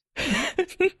shoots it.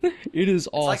 It is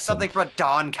awesome. It's like something from a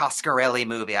Don Coscarelli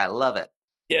movie. I love it.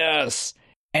 Yes.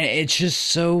 And it's just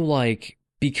so, like,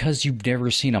 because you've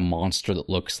never seen a monster that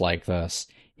looks like this,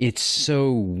 it's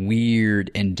so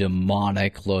weird and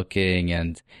demonic looking,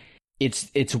 and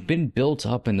it's been built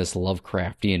up in this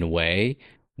Lovecraftian way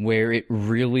where it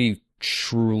really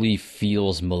truly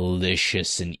feels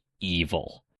malicious and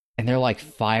evil. And they're like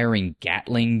firing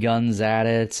Gatling guns at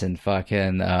it, and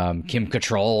fucking Kim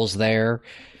Cattrall's there.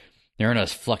 They're in a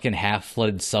fucking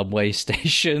half-flooded subway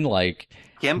station, like...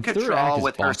 Kim Cattrall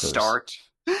with her Star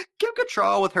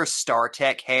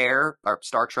Trek hair, or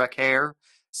Star Trek hair,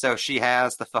 so she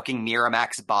has the fucking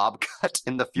Miramax bob cut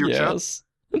in the future. Yes.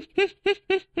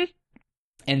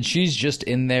 And she's just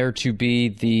in there to be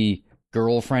the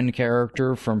girlfriend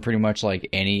character from pretty much like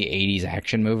any 80s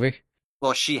action movie.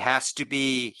 Well, she has to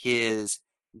be his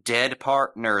dead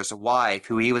partner's wife,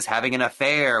 who he was having an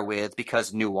affair with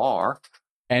because noir.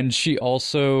 And she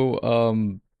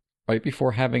also, right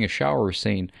before having a shower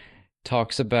scene,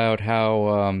 talks about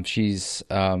how she's,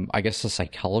 I guess, a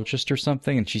psychologist or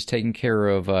something, and she's taking care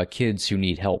of kids who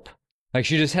need help. Like,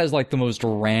 she just has, like, the most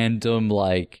random,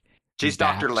 like, she's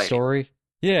Dr. Lady. Story.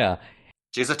 Yeah.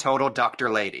 She's a total Dr.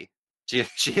 Lady. She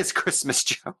is Christmas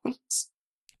Jones.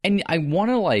 And I want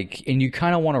to, like, and you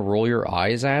kind of want to roll your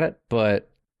eyes at it,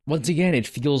 but once again, it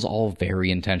feels all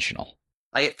very intentional.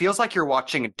 Like, it feels like you're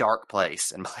watching a Dark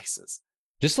Place in places.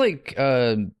 Just like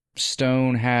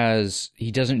Stone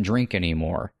he doesn't drink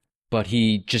anymore, but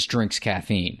he just drinks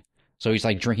caffeine. So he's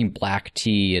like drinking black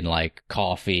tea and like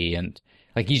coffee, and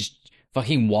like he's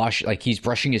fucking he's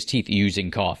brushing his teeth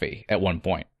using coffee at one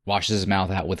point. Washes his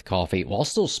mouth out with coffee while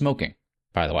still smoking,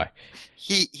 by the way.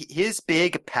 His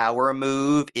big power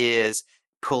move is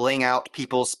pulling out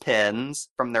people's pens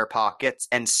from their pockets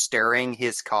and stirring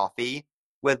his coffee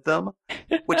with them,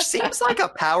 which seems like a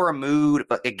power move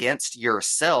but against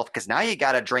yourself, because now you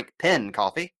gotta drink pen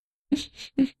coffee.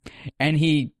 And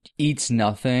he eats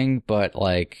nothing but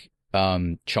like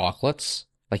chocolates.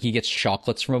 Like, he gets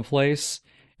chocolates from a place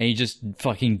and he just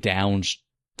fucking downs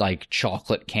like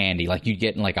chocolate candy like you'd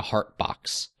get in like a Heart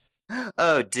box.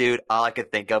 Oh, dude, all I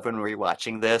could think of when we were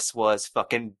watching this was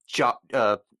fucking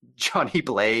Johnny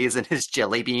Blaze and his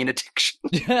jelly bean addiction.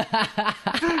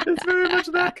 It's very much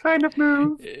that kind of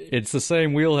move. It's the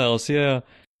same wheelhouse, yeah.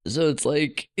 So it's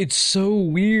like, it's so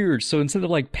weird. So instead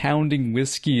of like pounding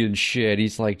whiskey and shit,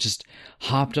 he's like just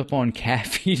hopped up on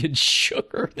caffeine and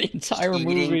sugar the entire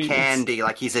movie. Eating candy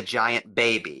like he's a giant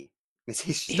baby.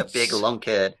 He's just a big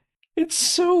lunkhead. It's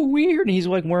so weird. He's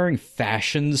like wearing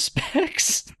fashion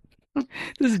specs.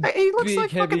 He looks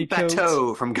like fucking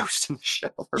Bateau from Ghost in the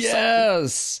Shell or something.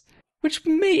 Yes!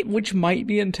 Which might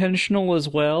be intentional as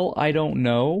well. I don't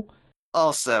know.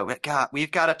 Also,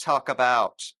 we've got to talk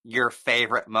about your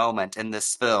favorite moment in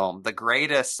this film. The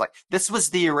greatest, like, this was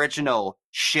the original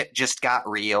shit just got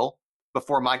real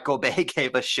before Michael Bay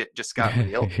gave us shit just got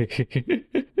real.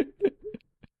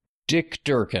 Dick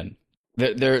Durkin.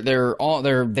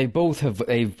 They've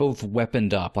both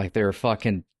weaponed up, like they're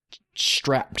fucking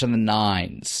strapped to the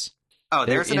nines. Oh,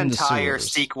 there's an entire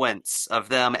sequence of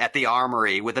them at the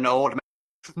armory with an old man.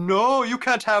 No, you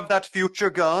can't have that future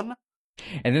gun.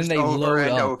 And then they load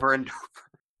up. Over and over.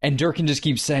 And Durkin just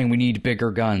keeps saying, we need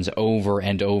bigger guns over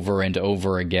and over and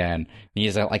over again. And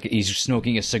he's like, he's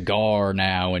smoking a cigar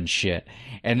now and shit.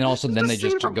 And then also then they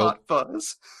just go... Hot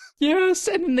Fuzz. Yes,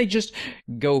 and then they just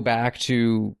go back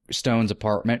to Stone's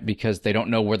apartment because they don't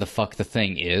know where the fuck the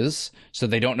thing is, so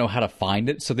they don't know how to find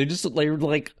it, so they're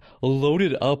like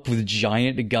loaded up with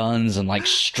giant guns and like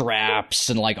straps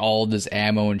and like all this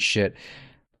ammo and shit.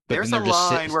 But there's a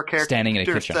line where a character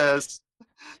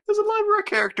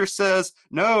says,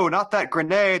 "No, not that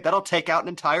grenade, that'll take out an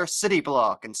entire city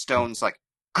block," and Stone's like,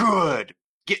 "Good,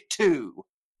 get two."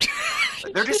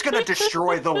 They're just going to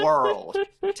destroy the world,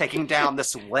 taking down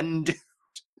this one dude.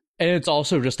 And it's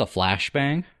also just a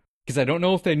flashbang, because I don't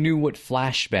know if they knew what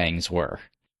flashbangs were.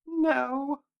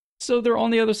 No. So they're on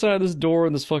the other side of this door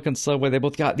in this fucking subway. They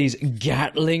both got these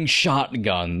Gatling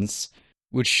shotguns,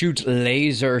 which shoot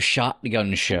laser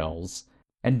shotgun shells.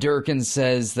 And Durkin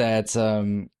says that,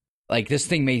 like, this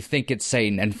thing may think it's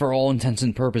Satan, and for all intents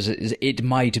and purposes, it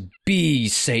might be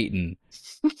Satan.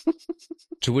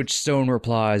 To which Stone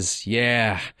replies,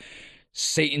 yeah,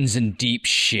 Satan's in deep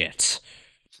shit.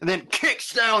 And then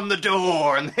kicks down the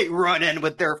door, and they run in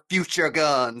with their future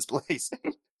guns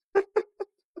blazing.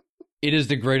 It is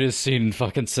the greatest scene in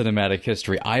fucking cinematic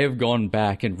history. I have gone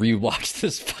back and rewatched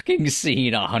this fucking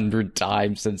scene 100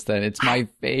 times since then. It's my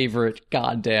favorite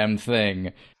goddamn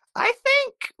thing. I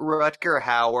think Rutger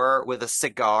Hauer with a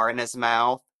cigar in his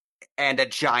mouth and a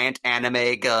giant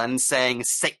anime gun saying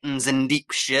Satan's in deep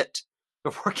shit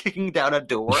before kicking down a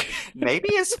door, maybe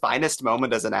his finest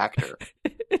moment as an actor.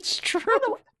 It's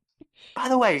true. By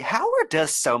the way, Hauer does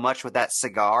so much with that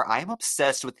cigar. I am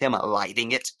obsessed with him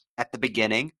lighting it at the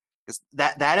beginning. Because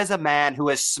that is a man who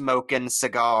has smoked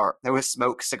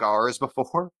cigars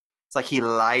before. It's like he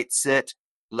lights it,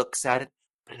 looks at it,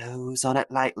 blows on it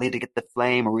lightly to get the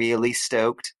flame really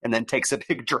stoked, and then takes a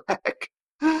big drag.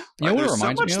 You know what it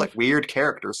reminds so much me of? like weird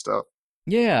character stuff.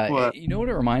 Yeah, What? you know what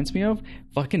it reminds me of?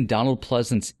 Fucking Donald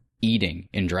Pleasance eating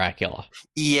in Dracula.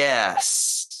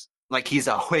 Yes, like he's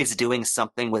always doing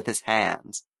something with his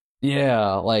hands.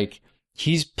 Yeah, like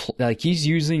he's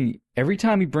using every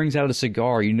time he brings out a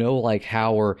cigar, you know, like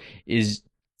Hauer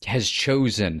has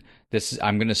chosen this.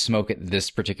 I'm going to smoke at this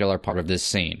particular part of this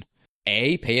scene.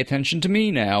 A, pay attention to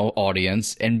me now,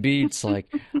 audience, and B, it's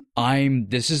like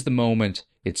this is the moment.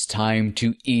 It's time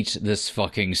to eat this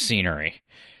fucking scenery.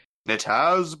 It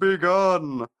has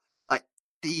begun. Like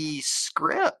the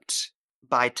script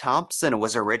by Thompson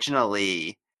was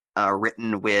originally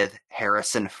written with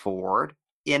Harrison Ford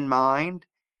in mind.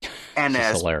 And This is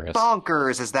as hilarious.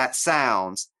 bonkers as that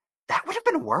sounds, that would have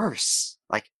been worse.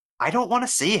 Like, I don't want to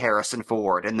see Harrison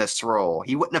Ford in this role.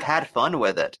 He wouldn't have had fun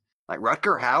with it. Like,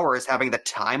 Rutger Hauer is having the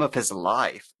time of his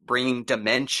life, bringing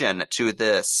dimension to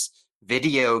this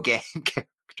video game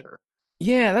character.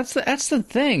 Yeah, that's the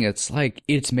thing. It's like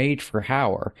it's made for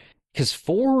Hauer because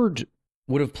Ford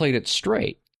would have played it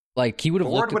straight. Like he would have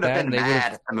Ford looked would at that have and been they would mad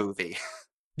have. at the movie.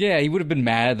 Yeah, he would have been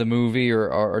mad at the movie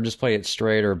or just play it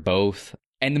straight or both.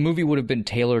 And the movie would have been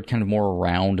tailored kind of more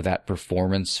around that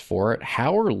performance for it.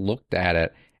 Hauer looked at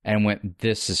it and went,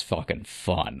 this is fucking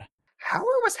fun.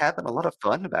 Hauer was having a lot of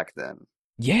fun back then.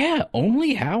 Yeah,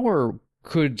 only Hauer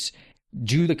could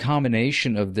do the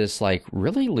combination of this like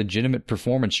really legitimate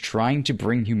performance trying to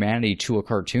bring humanity to a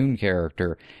cartoon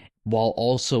character while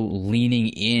also leaning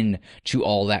in to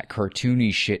all that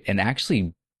cartoony shit and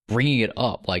actually bringing it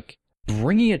up, like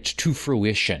bringing it to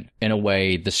fruition in a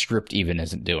way the script even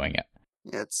isn't doing it.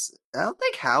 I don't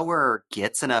think Hauer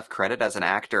gets enough credit as an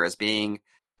actor as being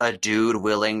a dude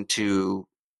willing to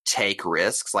take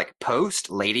risks. Like post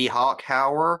Lady Hawk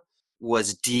Hauer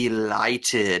was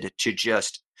delighted to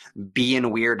just be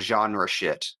in weird genre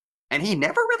shit. And he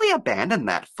never really abandoned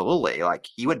that fully. Like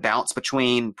he would bounce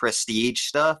between prestige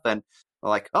stuff and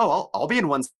like, oh, I'll be in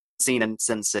one scene in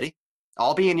Sin City.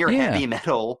 I'll be in your heavy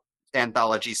metal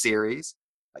anthology series.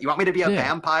 You want me to be a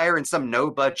vampire in some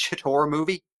no-budget horror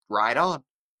movie? Right on.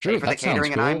 Sure, Pay for the that sounds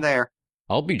catering cool. and I'm there.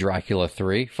 I'll be Dracula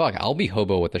 3. Fuck, I'll be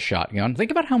Hobo with a shotgun.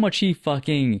 Think about how much he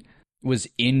fucking was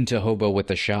into Hobo with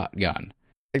a shotgun.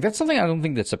 Like that's something I don't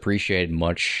think that's appreciated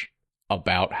much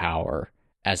about Hauer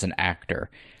as an actor.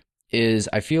 Is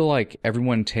I feel like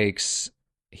everyone takes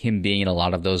him being in a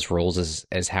lot of those roles as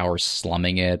Hauer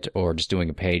slumming it or just doing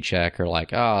a paycheck or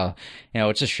like,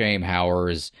 it's a shame Hauer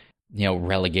is,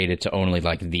 relegated to only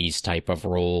like these type of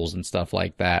roles and stuff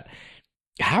like that.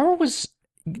 Hauer was,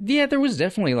 there was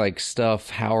definitely like stuff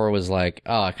Hauer was like,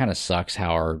 it kind of sucks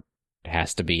Hauer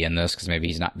has to be in this because maybe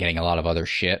he's not getting a lot of other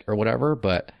shit or whatever,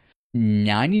 but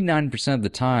 99% of the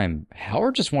time,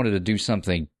 Hauer just wanted to do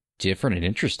something different and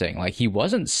interesting. Like he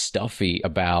wasn't stuffy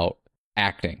about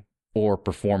acting or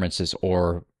performances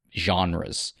or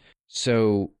genres.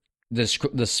 So the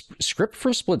script for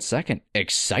a split second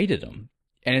excited him.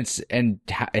 And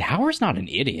Hauer's not an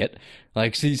idiot.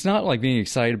 Like so he's not like being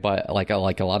excited by like a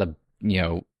lot of,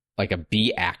 like a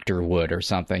B actor would or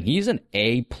something. He's an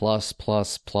A++++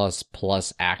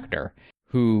 actor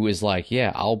who is like,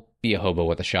 yeah, I'll be a hobo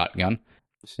with a shotgun.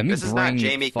 This is not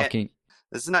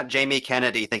Jamie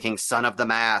Kennedy thinking Son of the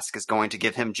Mask is going to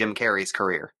give him Jim Carrey's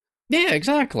career. Yeah,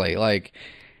 exactly. Like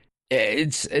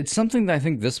it's something that I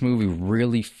think this movie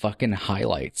really fucking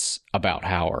highlights about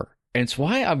Hauer. And it's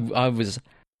why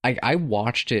I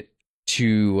watched it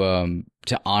to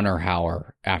honor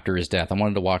Hauer after his death. I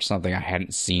wanted to watch something I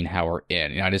hadn't seen Hauer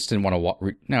in. I just didn't want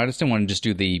to just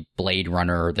do the Blade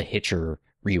Runner or the Hitcher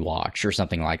rewatch or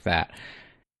something like that.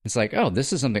 It's like, oh,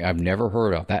 this is something I've never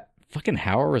heard of. That fucking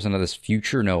Hauer was into this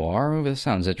future noir movie. This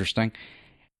sounds interesting.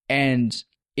 And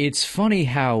it's funny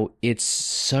how it's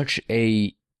such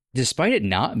a, despite it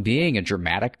not being a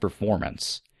dramatic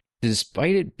performance,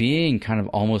 despite it being kind of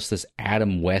almost this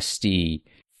Adam Westy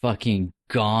fucking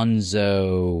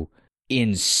gonzo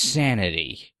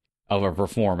insanity of a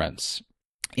performance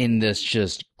in this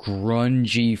just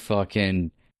grungy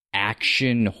fucking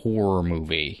action horror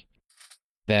movie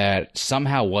that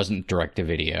somehow wasn't direct to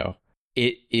video.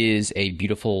 It is a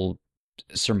beautiful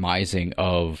surmising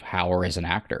of Hauer as an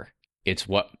actor. It's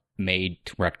what made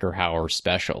Rutger Hauer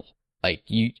special. Like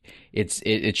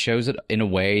it shows it in a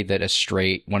way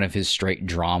that one of his straight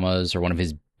dramas or one of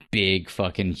his big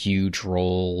fucking huge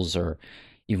roles or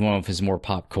even one of his more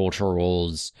pop culture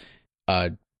roles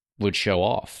would show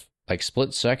off. Like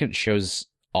Split Second shows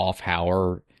off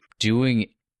Hauer doing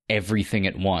everything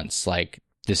at once. Like,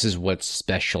 this is what's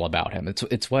special about him.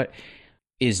 It's what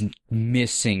is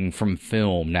missing from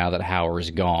film now that Hauer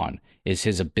is gone, is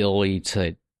his ability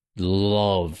to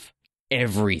love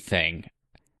everything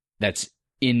that's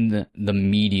in the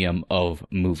medium of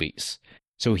movies.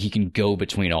 So he can go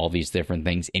between all these different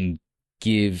things and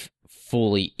give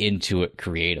fully into it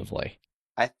creatively.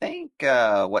 I think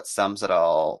what sums it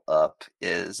all up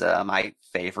is my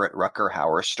favorite Rutger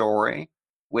Hauer story,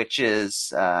 which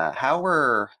is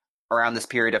Hauer around this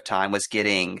period of time was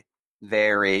getting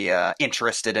very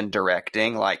interested in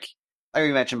directing. Like I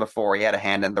mentioned before, he had a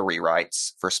hand in the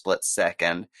rewrites for Split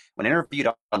Second. When interviewed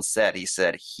on set, he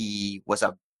said he was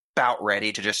about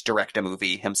ready to just direct a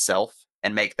movie himself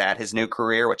and make that his new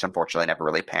career, which unfortunately never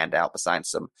really panned out besides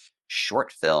some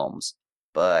short films.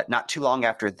 But not too long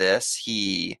after this,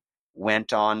 he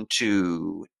went on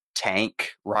to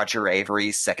tank Roger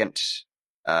Avary's second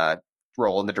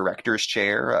role in the director's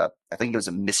chair. I think it was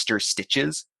a Mr.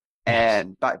 Stitches.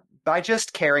 And by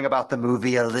just caring about the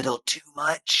movie a little too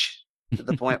much, to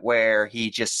the point where he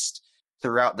just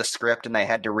threw out the script and they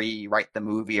had to rewrite the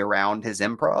movie around his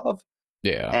improv.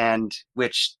 Yeah. And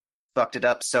which fucked it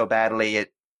up so badly,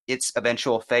 its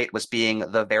eventual fate was being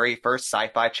the very first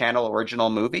Sci-Fi Channel original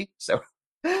movie. So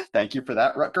thank you for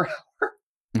that, Rutger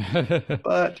Hauer.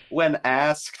 But when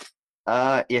asked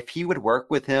if he would work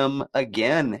with him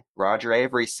again, Roger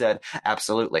Avary said,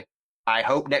 absolutely. I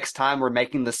hope next time we're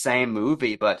making the same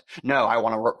movie, but no, I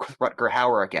want to work with Rutger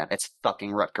Hauer again. It's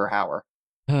fucking Rutger Hauer.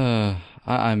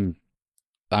 I'm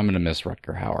gonna miss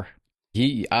Rutger Hauer.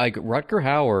 Rutger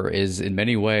Hauer is in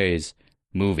many ways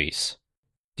movies.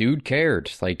 Dude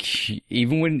cared. Like,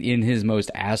 even when in his most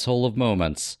asshole of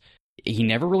moments, he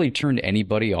never really turned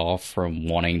anybody off from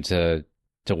wanting to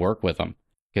work with him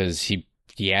because he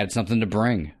had something to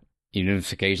bring, even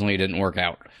if occasionally it didn't work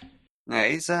out.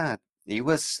 Yeah, he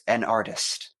was an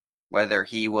artist. Whether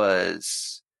he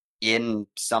was in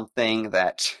something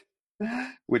that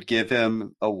would give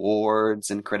him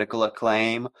awards and critical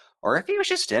acclaim, or if he was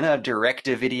just in a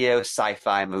direct-to-video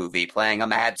sci-fi movie playing a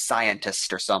mad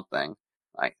scientist or something.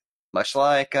 Like, much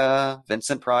like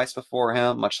Vincent Price before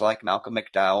him, much like Malcolm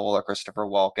McDowell or Christopher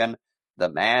Walken, the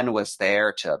man was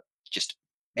there to just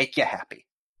make you happy.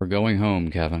 We're going home,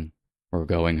 Kevin. We're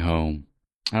going home.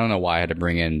 I don't know why I had to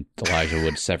bring in Elijah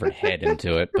Wood's severed head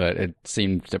into it, but it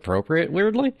seemed appropriate,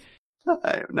 weirdly.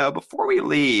 No, before we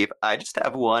leave, I just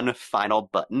have one final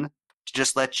button to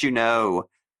just let you know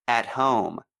at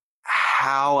home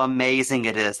how amazing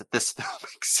it is that this film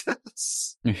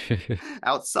exists.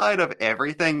 Outside of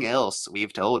everything else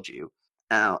we've told you.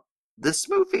 Now, this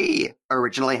movie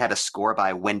originally had a score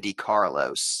by Wendy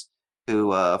Carlos,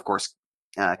 who, of course,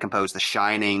 composed The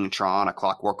Shining, Tron, A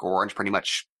Clockwork Orange, pretty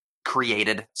much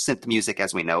created synth music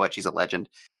as we know it. She's a legend.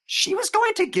 She was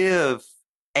going to give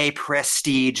a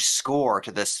prestige score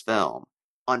to this film.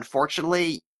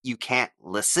 Unfortunately, you can't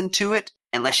listen to it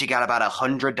unless you got about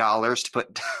 $100 to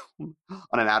put down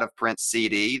on an out-of-print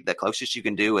CD. The closest you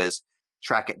can do is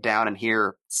track it down and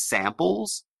hear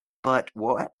samples. But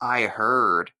what I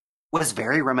heard was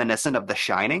very reminiscent of The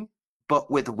Shining,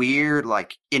 but with weird,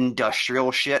 like,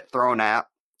 industrial shit thrown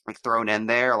in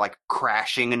there, like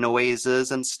crashing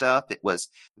noises and stuff. It was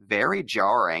very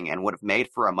jarring and would have made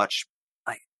for a much,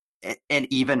 an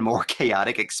even more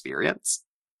chaotic experience.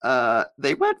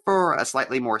 They went for a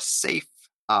slightly more safe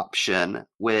option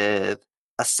with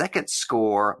a second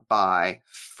score by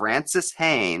Francis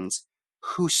Haynes,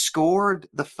 who scored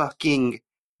the fucking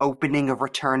opening of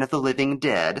Return of the Living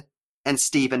Dead, and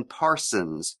Stephen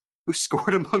Parsons, who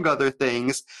scored, among other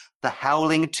things, The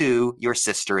Howling 2, Your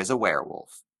Sister is a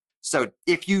Werewolf. So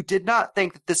if you did not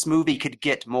think that this movie could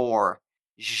get more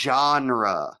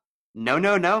genre,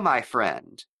 no, my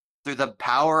friend. through the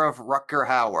power of Rutger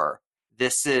Hauer,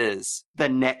 this is the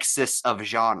nexus of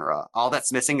genre. All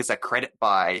that's missing is a credit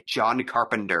by John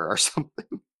Carpenter or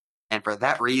something. And for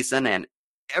that reason, and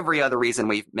every other reason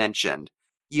we've mentioned,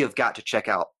 you've got to check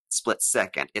out Split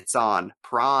Second. It's on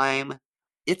Prime.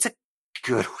 It's a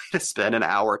good way to spend an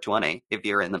hour 20 if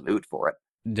you're in the mood for it.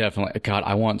 Definitely. God,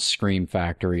 I want Scream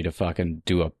Factory to fucking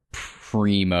do a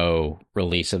primo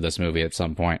release of this movie at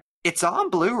some point. It's on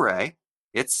Blu-ray.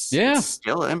 It's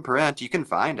still in print. You can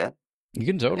find it. You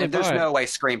can totally and there's no way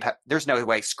Scream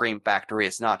Factory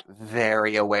is not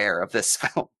very aware of this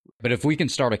film. But if we can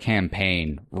start a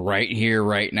campaign right here,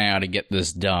 right now to get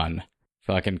this done,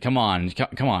 fucking come on,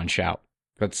 shout.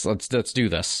 Let's do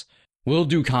this. We'll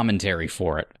do commentary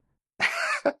for it.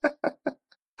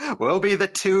 We'll be the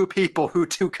two people who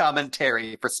do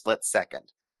commentary for Split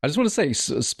Second. I just want to say,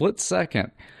 Split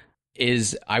Second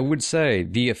is, I would say,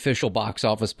 the official box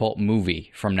office pulp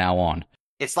movie from now on.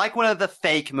 It's like one of the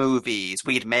fake movies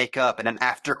we'd make up in an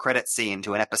after-credit scene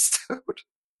to an episode.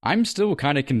 I'm still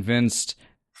kind of convinced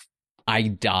I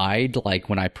died, like,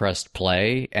 when I pressed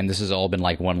play, and this has all been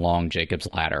like one long Jacob's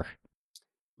Ladder.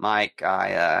 Mike,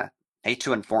 I hate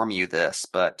to inform you this,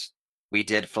 but we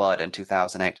did flood in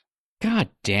 2008. God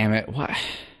damn it.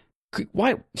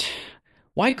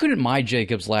 Why couldn't my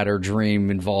Jacob's Ladder dream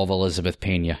involve Elizabeth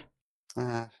Pena?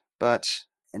 But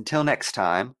until next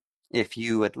time, if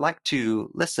you would like to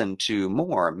listen to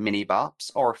more mini bops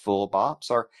or full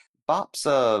bops or bops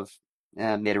of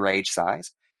mid-range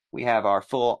size, we have our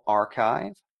full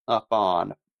archive up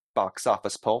on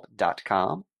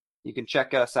boxofficepulp.com. You can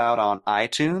check us out on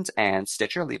iTunes and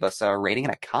Stitcher. Leave us a rating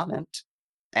and a comment.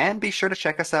 And be sure to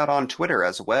check us out on Twitter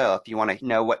as well if you want to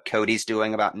know what Cody's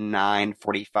doing about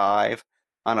 9:45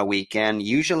 on a weekend.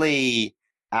 Usually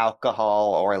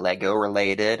alcohol or Lego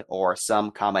related or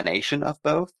some combination of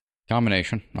both.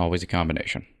 Combination. Always a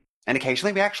combination. And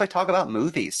occasionally we actually talk about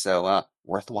movies, so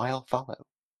worthwhile follow.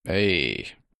 Hey.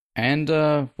 And,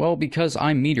 well, because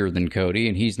I'm meaner than Cody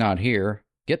and he's not here,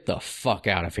 get the fuck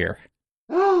out of here.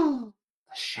 Oh,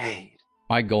 shade.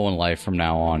 My goal in life from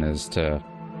now on is to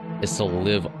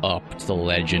live up to the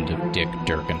legend of Dick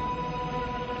Durkin.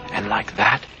 And like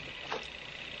that,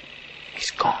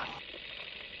 he's gone.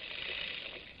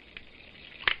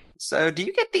 So do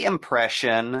you get the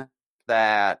impression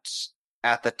that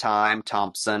at the time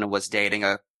Thompson was dating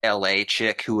a LA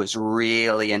chick who was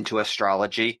really into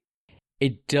astrology?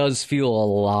 It does feel a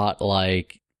lot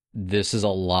like this is a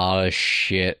lot of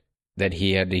shit that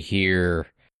he had to hear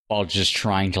while just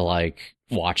trying to, like,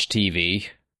 watch TV.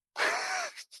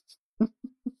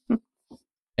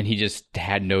 And he just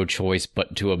had no choice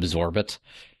but to absorb it.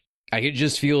 It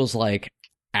just feels like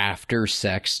after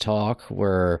sex talk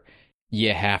where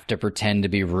you have to pretend to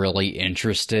be really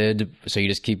interested, so you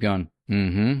just keep going,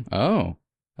 oh,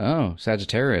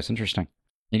 Sagittarius, interesting.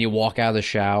 And you walk out of the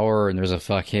shower and there's a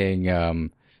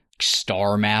fucking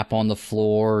star map on the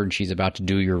floor and she's about to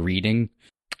do your reading.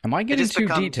 Am I getting too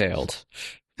detailed?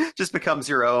 Just becomes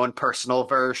your own personal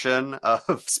version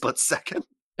of Split Second.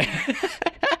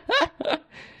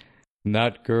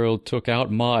 That girl took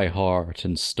out my heart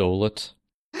and stole it.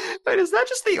 Wait, is that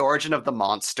just the origin of the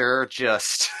monster?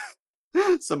 Just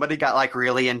somebody got like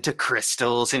really into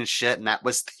crystals and shit, and that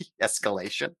was the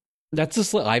escalation?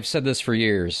 That's I've said this for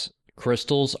years.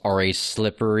 Crystals are a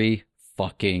slippery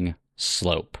fucking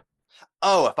slope.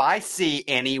 Oh, if I see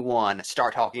anyone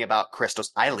start talking about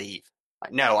crystals, I leave.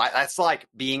 No, that's like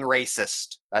being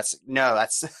racist. That's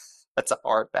a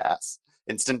hard pass.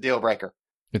 Instant deal breaker.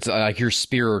 It's like you're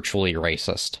spiritually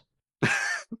racist.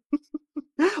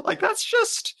 Like that's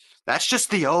just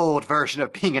the old version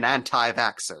of being an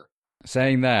anti-vaxxer.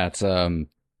 Saying that,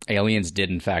 aliens did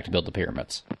in fact build the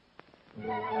pyramids.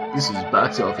 This is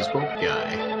Box Office Pulp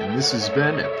Guy, and this has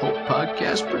been a Pulp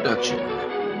Podcast production.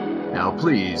 Now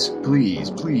please,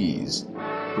 please, please,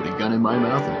 put a gun in my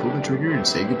mouth and pull the trigger and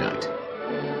say goodnight.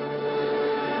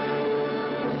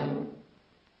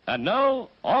 And now,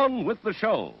 on with the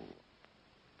show.